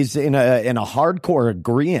 Everybody's in a hardcore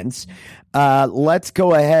agreement. Let's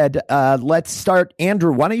go ahead. Let's start.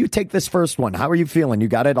 Andrew, why don't you take this first one? How are you feeling? You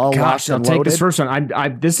got it all Gosh, locked I'll and take loaded? this first one.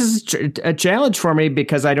 This is a challenge for me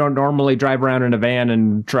because I don't normally drive around in a van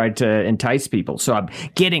and try to entice people. So I'm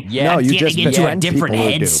getting No, you just into a befriend different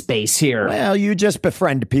people who do. headspace here. Well, you just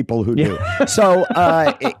befriend people who do. So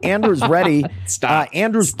Andrew's ready. Stop.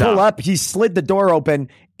 Andrew's pull up. He slid the door open.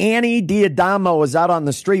 Annie Diadamo is out on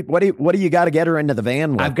the street. What do you got to get her into the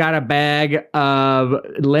van with? I've got a bag of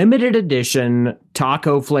limited edition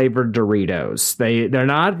taco flavored Doritos. They're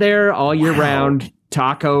not there all year round.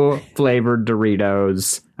 Taco flavored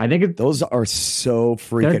Doritos. I think Those are so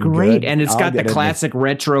freaking they're great, good. and it's I'll got the get in classic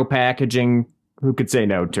retro packaging. Who could say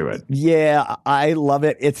no to it? Yeah, I love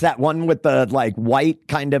it. It's that one with the like white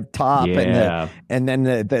kind of top Yeah. and then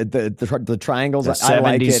the triangles. The I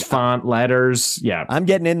like 70s it. font letters. Yeah. I'm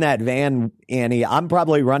getting in that van, Annie. I'm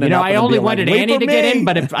probably running. up I and only being wanted like, "Wait Annie for to get me." in,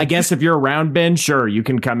 but I guess if you're around, Ben, sure, you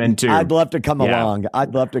can come in too. I'd love to come Yeah. along.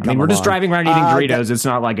 I'd love to come. I mean, we're just along. driving around eating Doritos. It's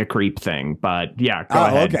not like a creep thing, but yeah, go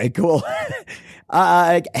ahead. Okay, cool.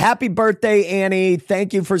 Happy birthday, Annie.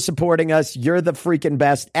 Thank you for supporting us. You're the freaking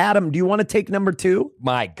best. Adam, do you want to take number 2?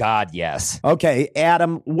 My God, yes. Okay,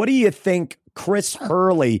 Adam, what do you think? Chris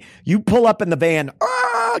Hurley, you pull up in the van.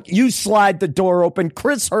 You slide the door open.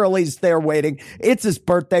 Chris Hurley's there waiting. It's his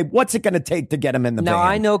birthday. What's it going to take to get him in the van? Now,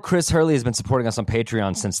 I know Chris Hurley has been supporting us on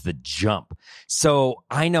Patreon since the jump. So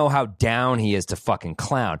I know how down he is to fucking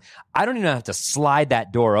clown. I don't even have to slide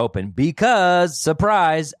that door open because,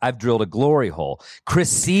 surprise, I've drilled a glory hole. Chris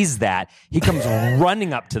sees that. He comes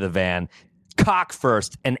running up to the van, cock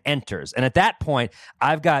first and enters. And at that point,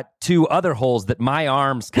 I've got 2 other holes that my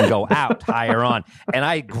arms can go out higher on. And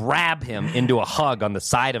I grab him into a hug on the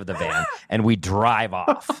side of the van and we drive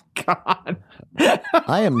off. God.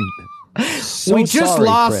 I am so We just sorry,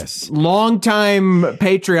 lost Chris. longtime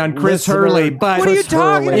Patreon Chris Listener, Hurley, but What are you Chris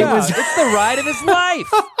talking Hurley. about? It's the ride of his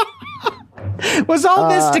life. was all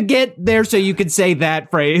this to get there so you could say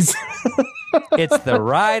that phrase? It's the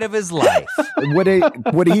ride of his life.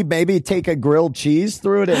 Would he maybe take a grilled cheese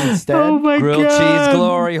through it instead? Oh my Grilled God. cheese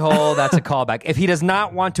glory hole. That's a callback. If he does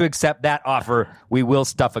not want to accept that offer, we will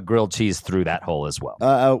stuff a grilled cheese through that hole as well.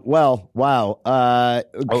 Well, wow. Oh,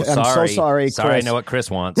 I'm so sorry, Chris. Sorry, I know what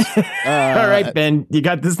Chris wants. All right, Ben, you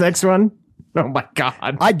got this next one? Oh my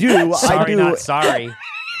God. I do. I Sorry, do. not sorry.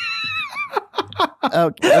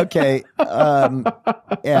 Okay.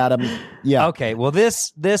 Adam. Yeah. Okay, well,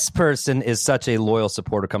 this person is such a loyal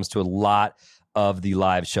supporter, comes to a lot of the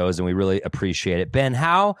live shows, and we really appreciate it. Ben,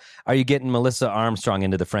 how are you getting Melissa Armstrong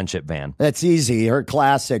into the friendship van? That's easy. Her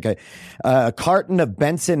classic. A carton of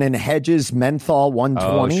Benson and Hedges menthol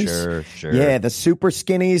 120s. Oh, sure. Yeah, the super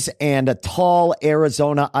skinnies and a tall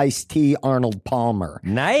Arizona iced tea Arnold Palmer.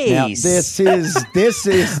 Nice. Now, this is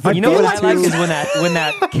the You know what I go-to- like is when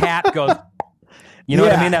that cap goes. You know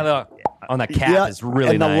what I mean? That little on that cap is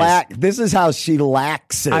really and the nice. This is how she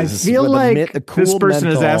laxes. I feel with like a cool this person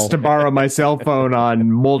has menthol. asked to borrow my cell phone on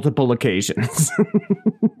multiple occasions.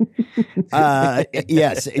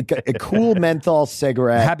 Yes, a cool menthol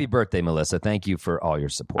cigarette. Happy birthday, Melissa! Thank you for all your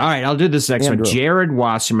support. All right, I'll do this next Andrew. one. Jared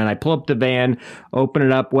Wasserman. I pull up the van, open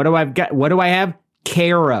it up. What do I've got? What do I have?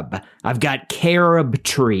 Carob. I've got carob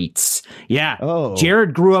treats. Yeah. Oh.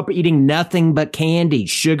 Jared grew up eating nothing but candy,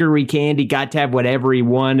 sugary candy, got to have whatever he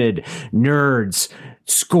wanted. Nerds,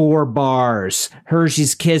 score bars,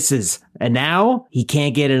 Hershey's Kisses. And now he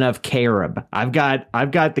can't get enough carob. I've got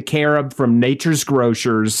the carob from Nature's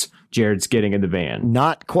Grocers. Jared's getting in the van.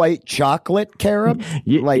 Not quite chocolate carob,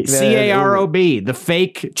 like the- CAROB, the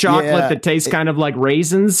fake chocolate Yeah. that tastes kind of like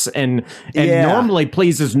raisins and Yeah. normally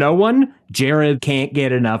pleases no one. Jared can't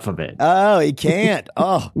get enough of it. Oh, he can't.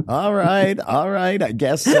 Oh, all right. I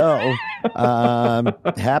guess so.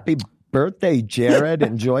 Happy birthday, Jared.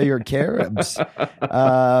 Enjoy your carobs.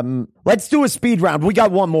 Let's do a speed round. We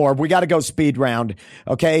got one more. We got to go speed round.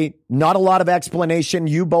 Okay. Not a lot of explanation.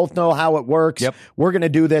 You both know how it works. Yep. We're going to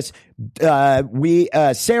do this.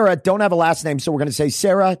 Sarah, don't have a last name, so we're going to say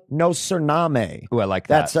Sarah No Surname. Ooh, I like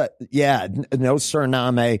that. That's No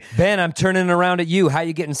Surname. Ben, I'm turning around at you. How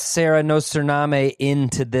you getting Sarah No Surname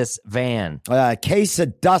into this van? Case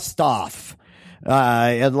of dust off.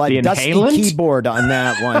 Like The dusty inhalant? keyboard on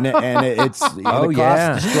that one, and it's Oh, the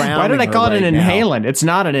yeah. cost is drowning Why did I her call it right an now. inhalant? It's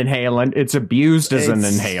not an inhalant. It's abused as an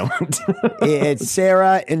It's- inhalant. It's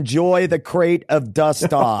Sarah. Enjoy the crate of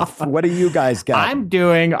dust off. What do you guys got?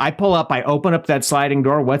 I pull up, I open up that sliding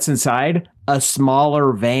door. What's inside? A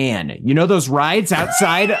smaller van. You know those rides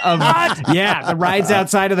outside of the rides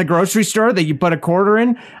outside of the grocery store that you put a quarter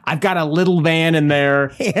in? I've got a little van in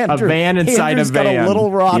there. Andrew- a van inside Andrew's a van. got a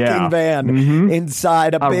little rocking Yeah. van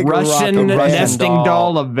inside a A bigger Russian rocking nesting doll.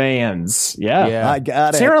 doll of vans. Yeah. Yeah. I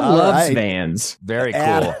got it. Sarah All loves right. vans. Very cool.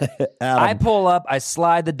 Adam. I pull up, I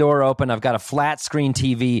slide the door open. I've got a flat screen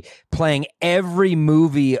TV playing every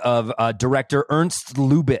movie of director Ernst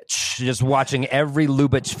Lubitsch, just watching every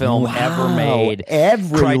Lubitsch film ever made.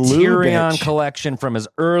 Every Criterion Lubitsch. collection from his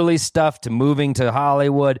early stuff to moving to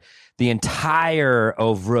Hollywood. The entire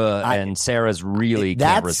oeuvre, and Sarah's really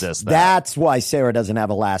can't resist that. That's why Sarah doesn't have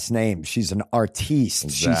a last name. She's an artiste.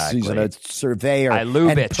 She's Exactly. a surveyor. I and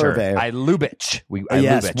Lubitsch her. purveyor. I Lubitsch. I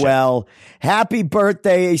Yes, Lubitsch her. well, happy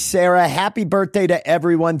birthday, Sarah. Happy birthday to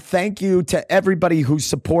everyone. Thank you to everybody who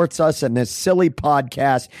supports us in this silly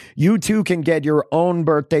podcast. You too can get your own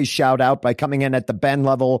birthday shout out by coming in at the Ben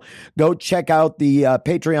level. Go check out the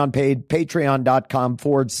Patreon page,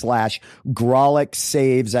 patreon.com/Grolic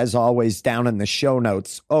Saves, as always, down in the show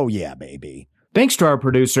notes. Oh, yeah, baby. Thanks to our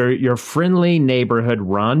producer, your friendly neighborhood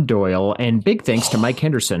Ron Doyle, and big thanks to Mike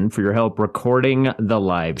Henderson for your help recording the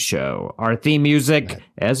live show. Our theme music,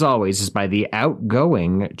 as always, is by the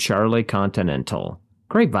outgoing Charlie Continental.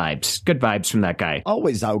 Great vibes. Good vibes from that guy.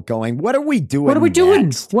 Always outgoing. What are we doing? What are we doing?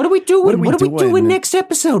 next? What are we doing? What are we What are we doing? doing next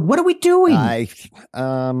episode? What are we doing?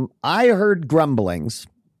 I heard grumblings.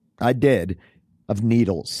 I did. of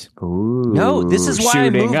needles. No, this is why I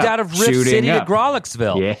moved out of Rift City to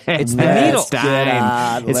Grawlixville. Yeah. It's the needle. It's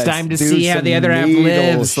time. It's Let's time to do see how some the other half needle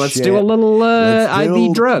lives. Let's shit. do a little Let's do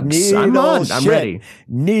IV drugs. I'm needle on. I'm shit. ready.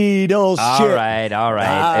 Needle All shit. right. All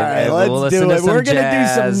right, We'll let's listen do to it. some We're gonna do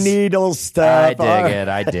some jazz. needle stuff.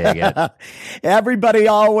 I dig it. Everybody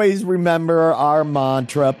always remember our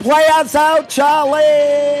mantra. Play us out,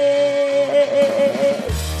 Charlie!